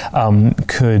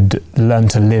could learn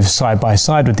to live side by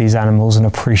side with these animals and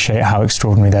appreciate how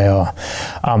extraordinary they are.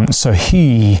 So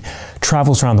he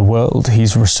travels around the world,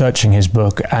 he's researching his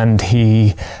book, and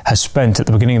he has spent, at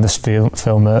the beginning of this film,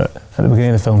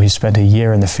 he spent a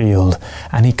year in the field,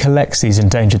 and he collects these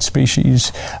endangered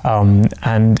species,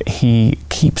 and he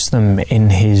keeps them in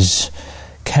his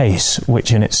case,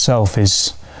 which in itself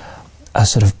is a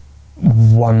sort of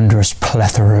wondrous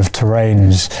plethora of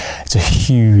terrains. It's a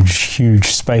huge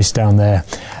space down there,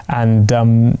 and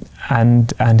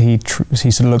he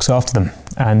sort of looks after them,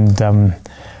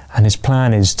 and his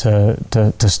plan is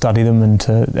to study them and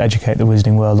to educate the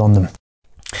wizarding world on them.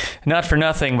 Not for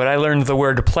nothing, but I learned the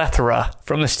word plethora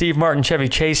from the Steve Martin Chevy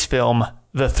Chase film,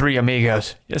 The Three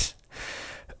Amigos. Just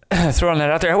throwing that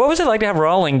out there. What was it like to have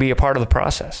Rowling be a part of the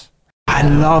process? I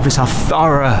love is how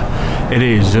thorough it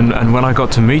is, and when I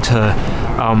got to meet her,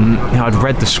 I'd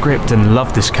read the script and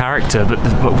loved this character, but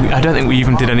I don't think we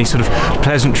even did any sort of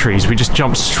pleasantries. We just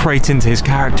jumped straight into his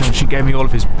character, and she gave me all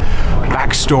of his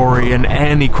backstory and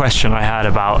any question I had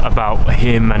about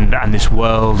him and this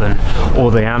world and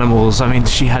all the animals. I mean,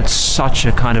 she had such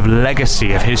a kind of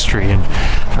legacy of history, and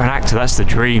for an actor, that's the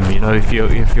dream. You know, if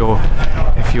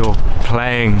you're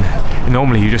playing,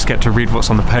 normally you just get to read what's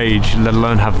on the page, let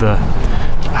alone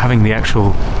having the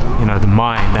actual, the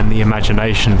mind and the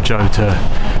imagination of Joe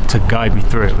to guide me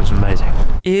through it. Was amazing.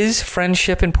 Is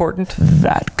friendship important?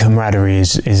 That camaraderie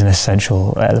is an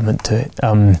essential element to it.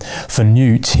 For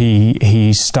Newt,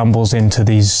 he stumbles into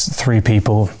these three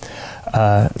people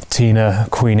Tina,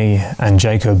 Queenie, and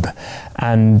Jacob,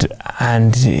 and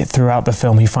throughout the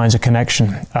film he finds a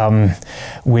connection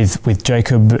with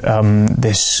Jacob.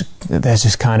 There's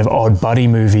this kind of odd buddy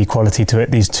movie quality to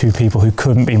it. These two people who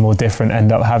couldn't be more different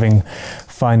end up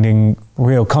finding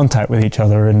real contact with each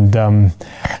other, and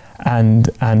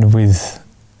with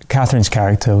Catherine's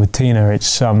character, with Tina,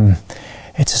 it's a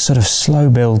sort of slow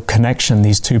build connection.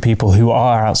 These two people who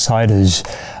are outsiders,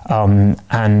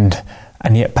 and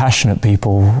yet passionate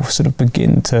people sort of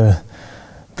begin to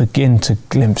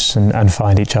glimpse and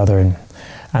find each other,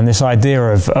 and this idea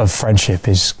of friendship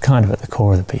is kind of at the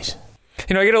core of the piece.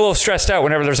 You know, I get a little stressed out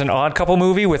whenever there's an Odd Couple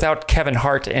movie without Kevin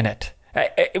Hart in it.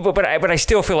 But I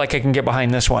still feel like I can get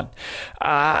behind this one.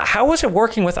 How was it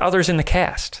working with others in the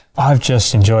cast? I've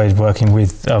just enjoyed working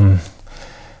with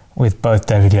both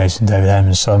David Yates and David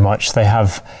Emmons so much.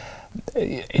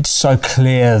 It's so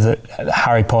clear that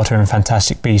Harry Potter and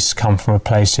Fantastic Beasts come from a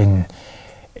place in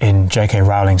J.K.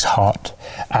 Rowling's heart,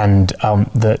 and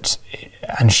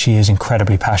she is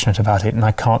incredibly passionate about it. And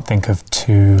I can't think of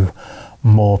two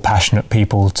more passionate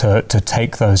people to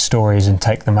take those stories and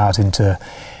take them out into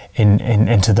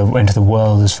the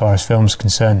world as far as film's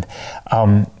concerned.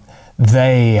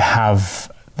 They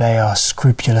are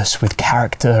scrupulous with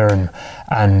character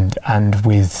and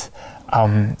with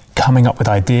coming up with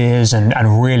ideas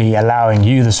and really allowing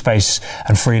you the space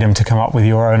and freedom to come up with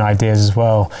your own ideas as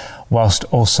well, whilst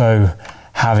also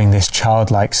having this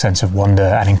childlike sense of wonder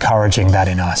and encouraging that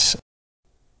in us.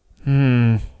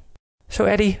 So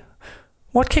Eddie,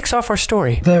 what kicks off our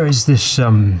story? There is this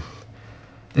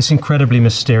incredibly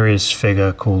mysterious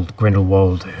figure called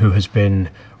Grindelwald who has been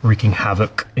wreaking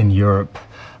havoc in Europe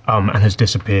and has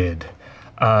disappeared.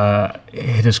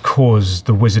 It has caused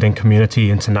the wizarding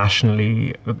community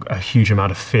internationally a huge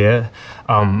amount of fear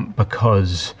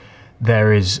because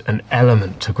there is an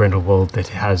element to Grindelwald that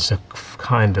has a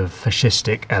kind of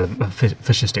fascistic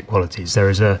qualities.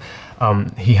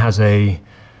 He has a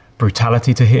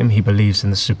brutality to him. He believes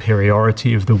in the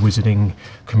superiority of the wizarding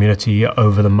community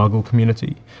over the Muggle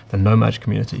community, the No-Maj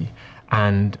community,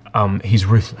 and he's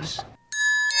ruthless.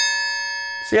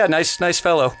 So yeah, nice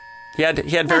fellow. He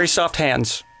had very soft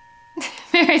hands.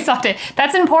 Very soft.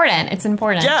 That's important. It's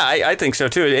important. Yeah, I think so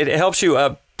too. It helps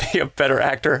you be a better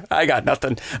actor. I got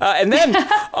nothing. And then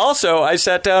also I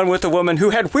sat down with a woman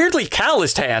who had weirdly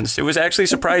calloused hands. It was actually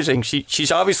surprising.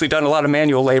 She's obviously done a lot of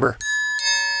manual labor.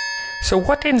 So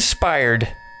what inspired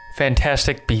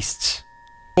Fantastic Beasts?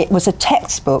 It was a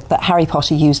textbook that Harry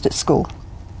Potter used at school.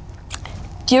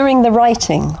 During the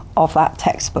writing of that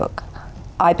textbook,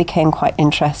 I became quite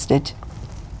interested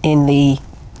in the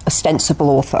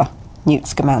ostensible author, Newt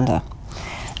Scamander.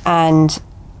 And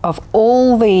of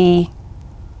all the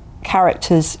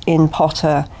characters in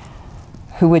Potter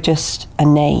who were just a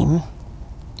name,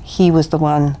 he was the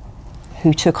one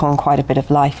who took on quite a bit of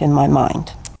life in my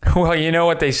mind. Well, you know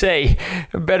what they say,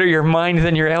 better your mind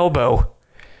than your elbow.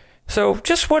 So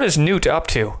just what is Newt up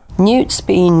to? Newt's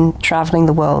been travelling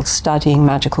the world studying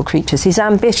magical creatures. His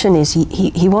ambition is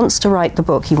he wants to write the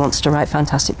book, he wants to write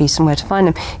Fantastic Beasts and Where to Find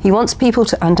Them. He wants people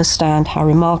to understand how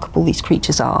remarkable these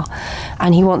creatures are,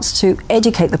 and he wants to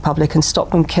educate the public and stop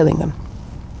them killing them.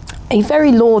 A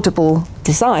very laudable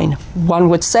design, one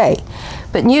would say.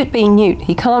 But Newt being Newt,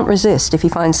 he can't resist if he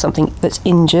finds something that's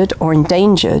injured or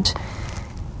endangered,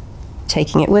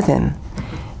 taking it with him.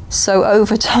 So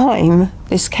over time,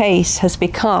 this case has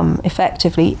become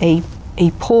effectively a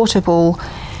portable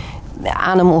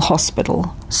animal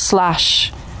hospital /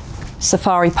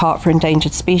 safari park for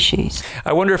endangered species.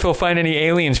 I wonder if we'll find any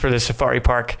aliens for this safari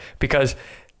park, because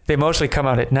they mostly come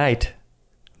out at night.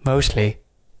 Mostly.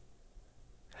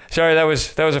 Sorry, that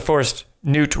was a forced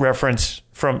Newt reference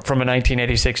from a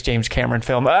 1986 James Cameron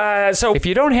film. So if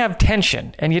you don't have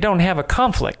tension and you don't have a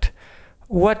conflict,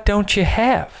 what don't you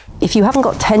have? If you haven't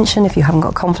got tension, if you haven't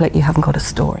got conflict, you haven't got a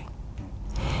story.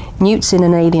 Newt's in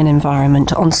an alien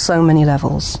environment on so many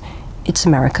levels. It's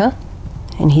America,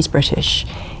 and he's British.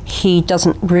 He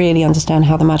doesn't really understand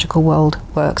how the magical world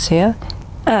works here,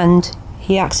 and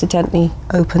he accidentally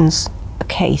opens a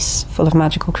case full of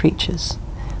magical creatures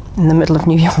in the middle of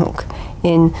New York,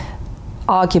 in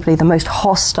arguably the most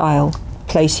hostile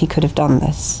place he could have done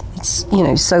this.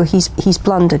 So he's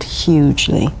blundered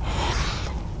hugely.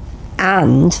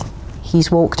 And he's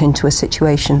walked into a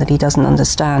situation that he doesn't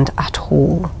understand at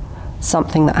all,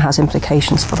 something that has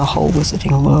implications for the whole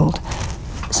wizarding world,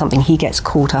 something he gets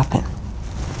caught up in.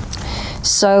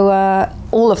 So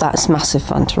all of that's massive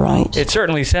fun to write. It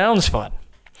certainly sounds fun.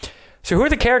 So who are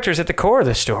the characters at the core of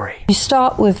this story? You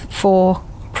start with 4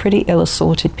 pretty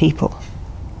ill-assorted people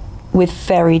with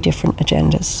very different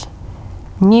agendas.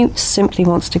 Newt simply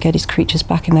wants to get his creatures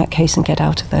back in that case and get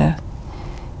out of there.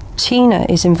 Tina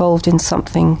is involved in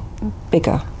something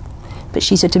bigger, but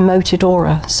she's a demoted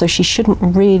aura, so she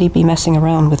shouldn't really be messing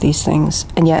around with these things,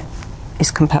 and yet is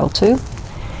compelled to.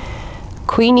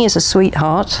 Queenie is a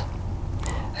sweetheart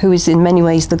who is in many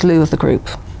ways the glue of the group.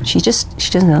 She's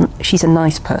a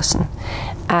nice person.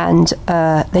 And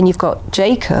then you've got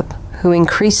Jacob, who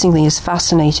increasingly is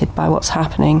fascinated by what's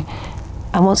happening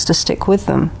and wants to stick with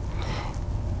them.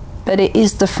 But it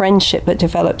is the friendship that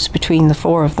develops between the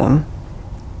four of them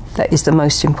that is the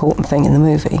most important thing in the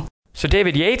movie. So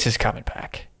David Yates is coming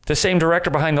back, the same director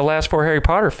behind the last 4 Harry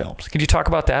Potter films. Could you talk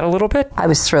about that a little bit? I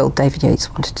was thrilled David Yates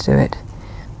wanted to do it.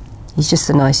 He's just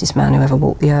the nicest man who ever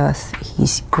walked the earth.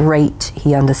 He's great.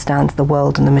 He understands the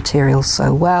world and the materials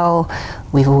so well.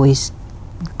 We've always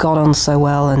got on so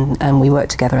well, and we work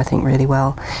together, I think, really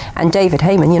well. And David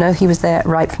Heyman, he was there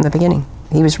right from the beginning.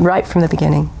 He was right from the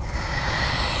beginning.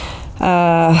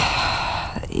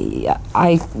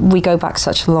 We go back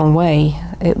such a long way.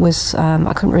 It was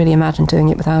I couldn't really imagine doing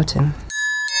it without him.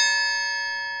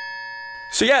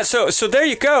 So yeah, so there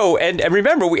you go. And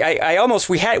remember, we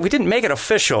didn't make it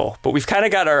official, but we've kind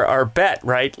of got our bet,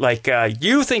 right? Like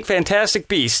you think Fantastic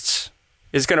Beasts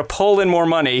is going to pull in more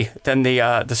money than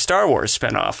the Star Wars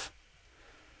spinoff.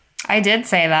 I did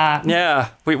say that. Yeah,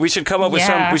 we should come up with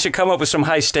some. We should come up with some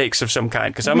high stakes of some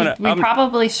kind, because we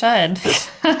probably should.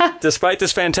 Despite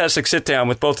this fantastic sit down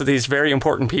with both of these very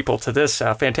important people to this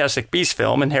Fantastic Beasts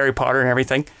film and Harry Potter and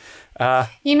everything.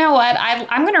 You know what?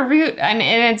 I'm going to root,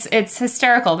 and it's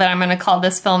hysterical that I'm going to call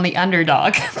this film The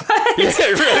Underdog. But yeah,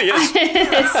 it really is.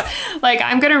 It's like,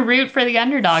 I'm going to root for the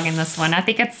underdog in this one. I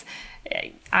think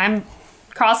I'm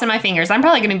crossing my fingers. I'm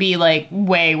probably going to be like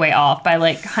way, way off by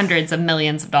like hundreds of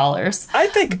millions of dollars. I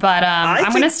think. But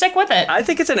I'm going to stick with it. I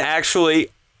think it's an actually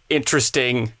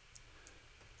interesting,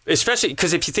 especially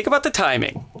because if you think about the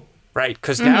timing, right?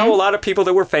 Because now a lot of people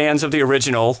that were fans of the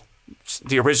original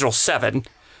 7,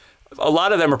 a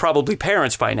lot of them are probably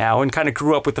parents by now and kind of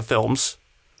grew up with the films.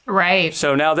 Right.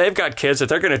 So now they've got kids that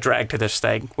they're going to drag to this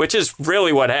thing, which is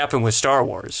really what happened with Star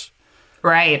Wars.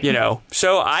 Right.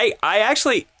 So I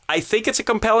think it's a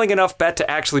compelling enough bet to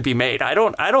actually be made. I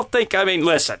don't think,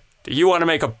 listen, you want to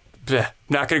make not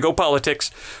going to go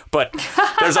politics, but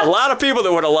there's a lot of people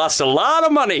that would have lost a lot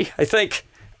of money, I think.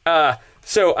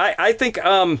 So I think,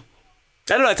 I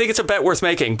don't know, I think it's a bet worth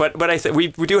making, but I think we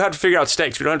do have to figure out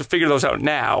stakes. We don't have to figure those out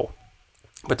now.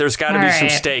 But there's got to be some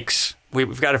stakes.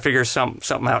 We've got to figure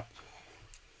something out.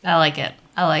 I like it.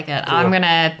 Cool. I'm going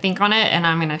to think on it, and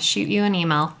I'm going to shoot you an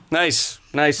email. Nice.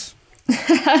 I'm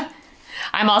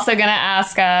also going to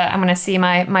ask, I'm going to see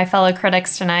my fellow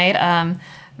critics tonight,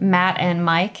 Matt and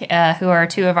Mike, who are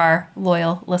 2 of our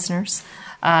loyal listeners,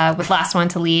 with Last One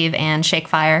to Leave and Shake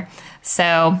Fire.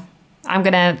 So I'm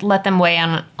going to let them weigh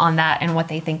on that and what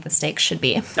they think the stakes should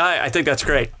be. I think that's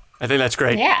great.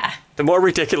 Yeah. The more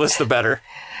ridiculous, the better.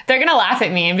 They're going to laugh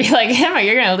at me and be like, Emma,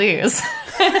 you're going to lose.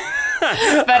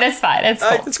 But it's fine.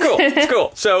 It's cool. It's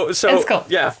cool. So it's cool.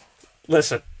 Yeah.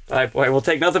 Listen, I will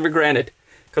take nothing for granted,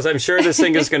 because I'm sure this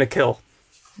thing is going to kill.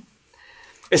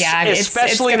 It's going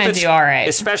to do all right.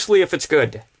 Especially if it's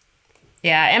good.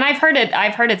 Yeah, and I've heard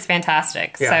it's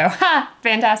fantastic. Yeah. So,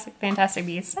 Fantastic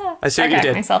Beasts. I see what you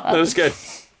did. Myself up. That was good.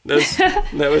 That was.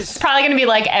 It's probably going to be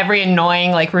like every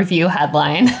annoying like review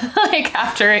headline like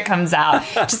after it comes out.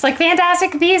 Just like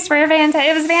Fantastic Beasts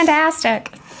it was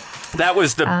fantastic. That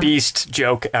was the Beast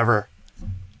joke ever.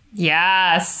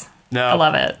 Yes. No. I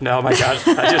love it. No, my God.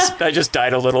 I just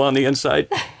died a little on the inside.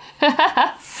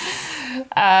 But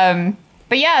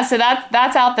yeah, so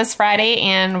that's out this Friday,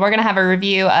 and we're going to have a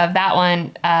review of that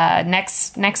one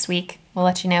next week. We'll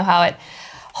let you know how it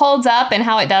holds up and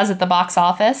how it does at the box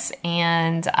office,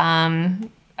 and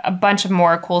a bunch of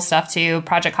more cool stuff too.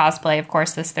 Project Cosplay, of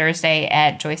course, this Thursday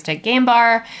at Joystick Game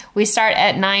Bar. We start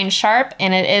at 9 sharp,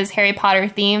 and it is Harry Potter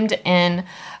themed in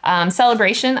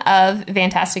celebration of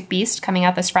Fantastic Beast coming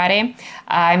out this Friday.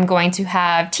 I'm going to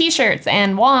have t-shirts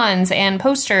and wands and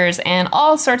posters and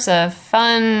all sorts of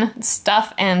fun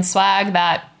stuff and swag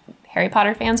that Harry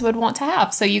Potter fans would want to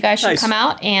have. So you guys should come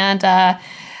out and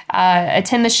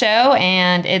attend the show,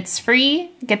 and it's free.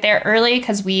 Get there early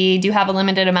because we do have a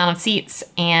limited amount of seats,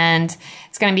 and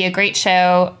it's going to be a great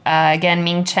show. Again,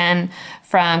 Ming Chen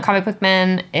from Comic Book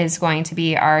Men is going to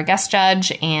be our guest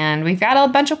judge, and we've got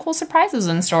a bunch of cool surprises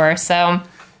in store. So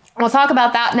we'll talk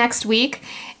about that next week.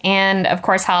 And of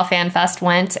course, how Fan Fest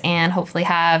went, and hopefully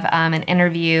have an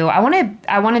interview. I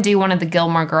want to do one of the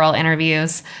Gilmore Girl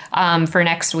interviews for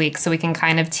next week, so we can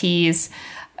kind of tease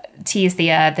the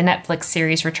Netflix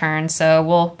series return. So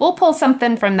we'll pull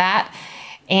something from that.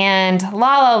 And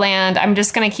La La Land, I'm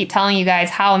just going to keep telling you guys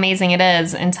how amazing it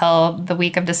is until the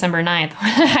week of December 9th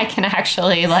when I can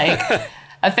actually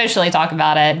officially talk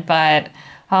about it. But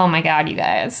oh my God, you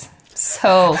guys.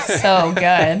 So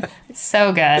good.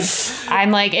 So good.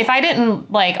 I'm like, if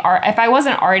I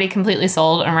wasn't already completely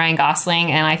sold on Ryan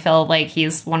Gosling, and I feel like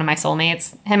he's one of my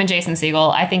soulmates, him and Jason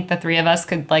Segel, I think the three of us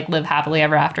could live happily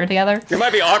ever after together. It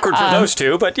might be awkward for those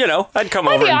two, but I'd come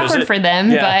over and visit. Might be awkward for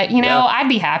them, but I'd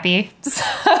be happy. So,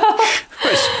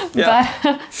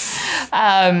 yeah.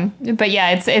 But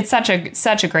yeah, it's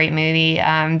such a great movie.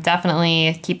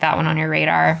 Definitely keep that one on your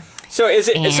radar. So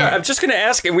I'm just going to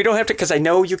ask, and we don't have to, because I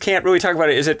know you can't really talk about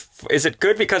it. Is it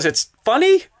good because it's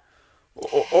funny,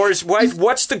 or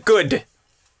what's the good?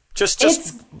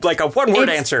 Just like a one-word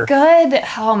answer. Good.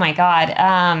 Oh my God,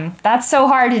 that's so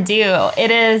hard to do.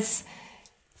 It's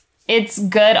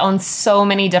good on so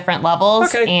many different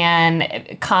levels,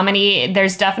 and comedy.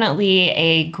 There's definitely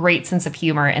a great sense of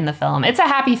humor in the film. It's a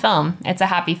happy film.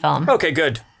 Okay,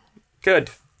 good.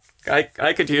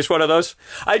 I could use one of those.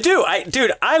 I do.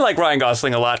 I like Ryan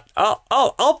Gosling a lot.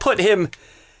 I'll put him.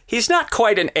 He's not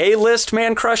quite an A-list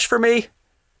man crush for me,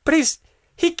 but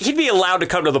he'd be allowed to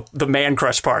come to the man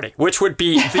crush party, which would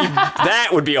be that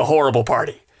would be a horrible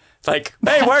party. Like,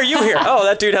 hey, why are you here? Oh,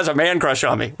 that dude has a man crush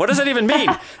on me. What does that even mean?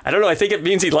 I don't know. I think it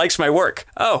means he likes my work.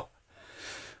 Oh,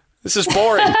 this is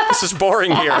boring. This is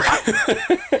boring here.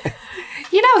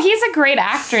 He's a great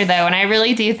actor, though, and I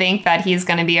really do think that he's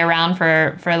going to be around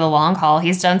for the long haul.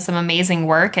 He's done some amazing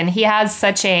work, and he has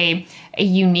such a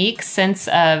unique sense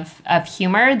of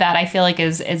humor that I feel like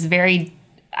is very...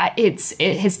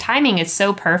 his timing is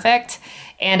so perfect,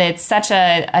 and it's such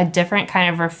a different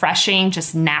kind of refreshing,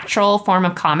 just natural form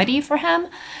of comedy for him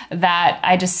that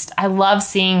I love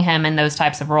seeing him in those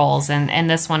types of roles, and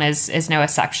this one is no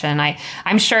exception.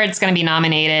 I'm sure it's going to be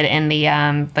nominated in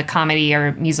the comedy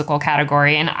or musical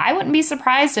category, and I wouldn't be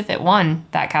surprised if it won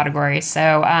that category. So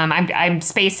I'm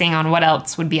spacing on what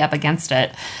else would be up against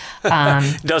it.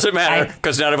 Doesn't matter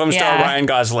because none of them star Ryan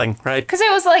Gosling, right? Because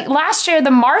it was like last year,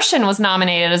 The Martian was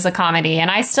nominated as a comedy, and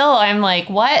I'm like,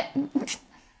 what?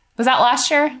 Was that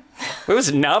last year? It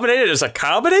was nominated as a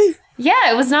comedy?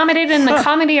 Yeah, it was nominated in the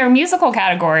comedy or musical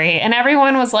category, and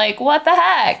everyone was like, what the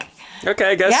heck?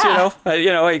 Okay, I guess,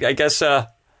 I guess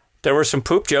there were some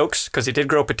poop jokes because he did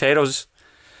grow potatoes.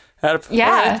 All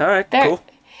right, cool.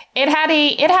 It had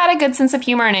a good sense of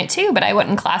humor in it too, but I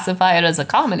wouldn't classify it as a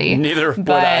comedy. Neither would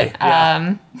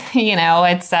I. Yeah.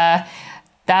 It's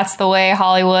that's the way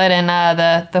Hollywood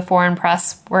and the foreign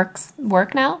press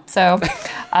work now. So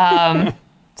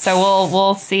so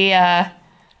we'll see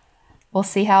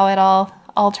how it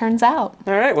all turns out.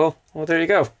 All right. Well, there you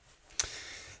go.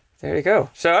 There you go.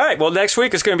 So, all right. Well, next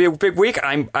week is going to be a big week.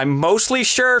 I'm mostly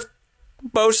sure,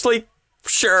 hopefully,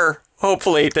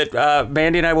 that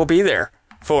Mandy and I will be there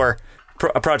for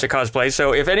a Project Cosplay.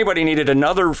 So if anybody needed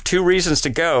another 2 reasons to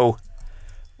go,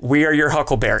 we are your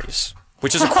Huckleberries,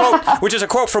 which is a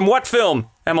quote from what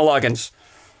film, Emma Loggins?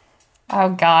 Oh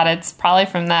God, it's probably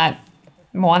from that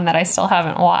one that I still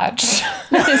haven't watched,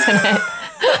 isn't it?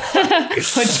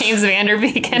 With James Van Der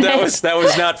Beek in it. That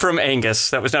was not from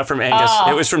Angus. That was not from Angus. Oh.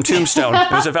 It was from Tombstone.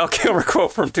 It was a Val Kilmer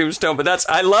quote from Tombstone. But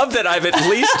I love that I've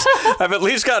at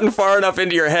least gotten far enough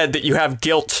into your head that you have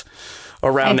guilt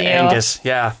around Angus.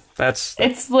 Yeah, it's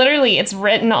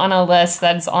written on a list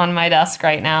that's on my desk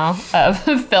right now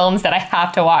of films that I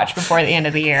have to watch before the end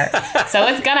of the year. So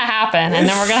it's gonna happen, and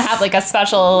then we're gonna have a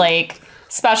special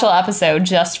episode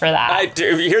just for that.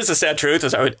 Here's the sad truth: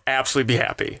 is I would absolutely be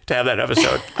happy to have that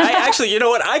episode. I actually, you know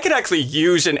what? I could actually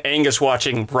use an Angus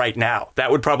watching right now.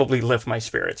 That would probably lift my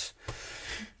spirits.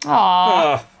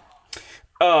 Aww.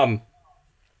 All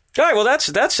right. Well,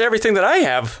 that's everything that I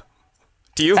have.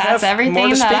 Do you That's have everything more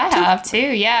to that speak I to? have too.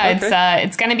 Yeah, okay.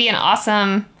 It's going to be an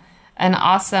awesome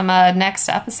next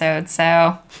episode.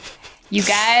 So you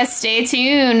guys stay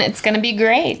tuned. It's going to be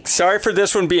great. Sorry for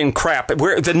this one being crap.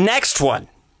 The next one,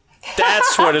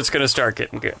 that's when it's going to start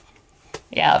getting good.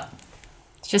 Yep.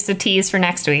 It's just a tease for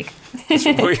next week. we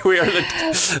are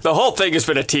the whole thing has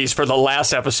been a tease for the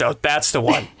last episode. That's the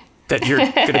one that you're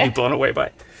going to be blown away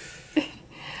by.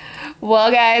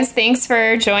 Well, guys, thanks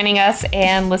for joining us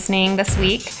and listening this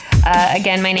week.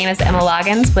 Again, my name is Emma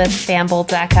Loggins with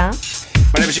fanbolt.com.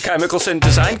 My name is Jakai Mickelson,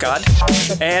 Design God,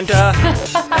 and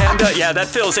yeah, that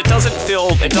feels it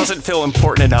doesn't feel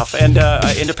important enough, and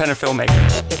independent filmmaker.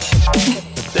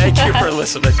 Thank you for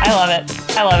listening. I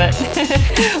love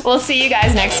it. We'll see you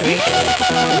guys next week.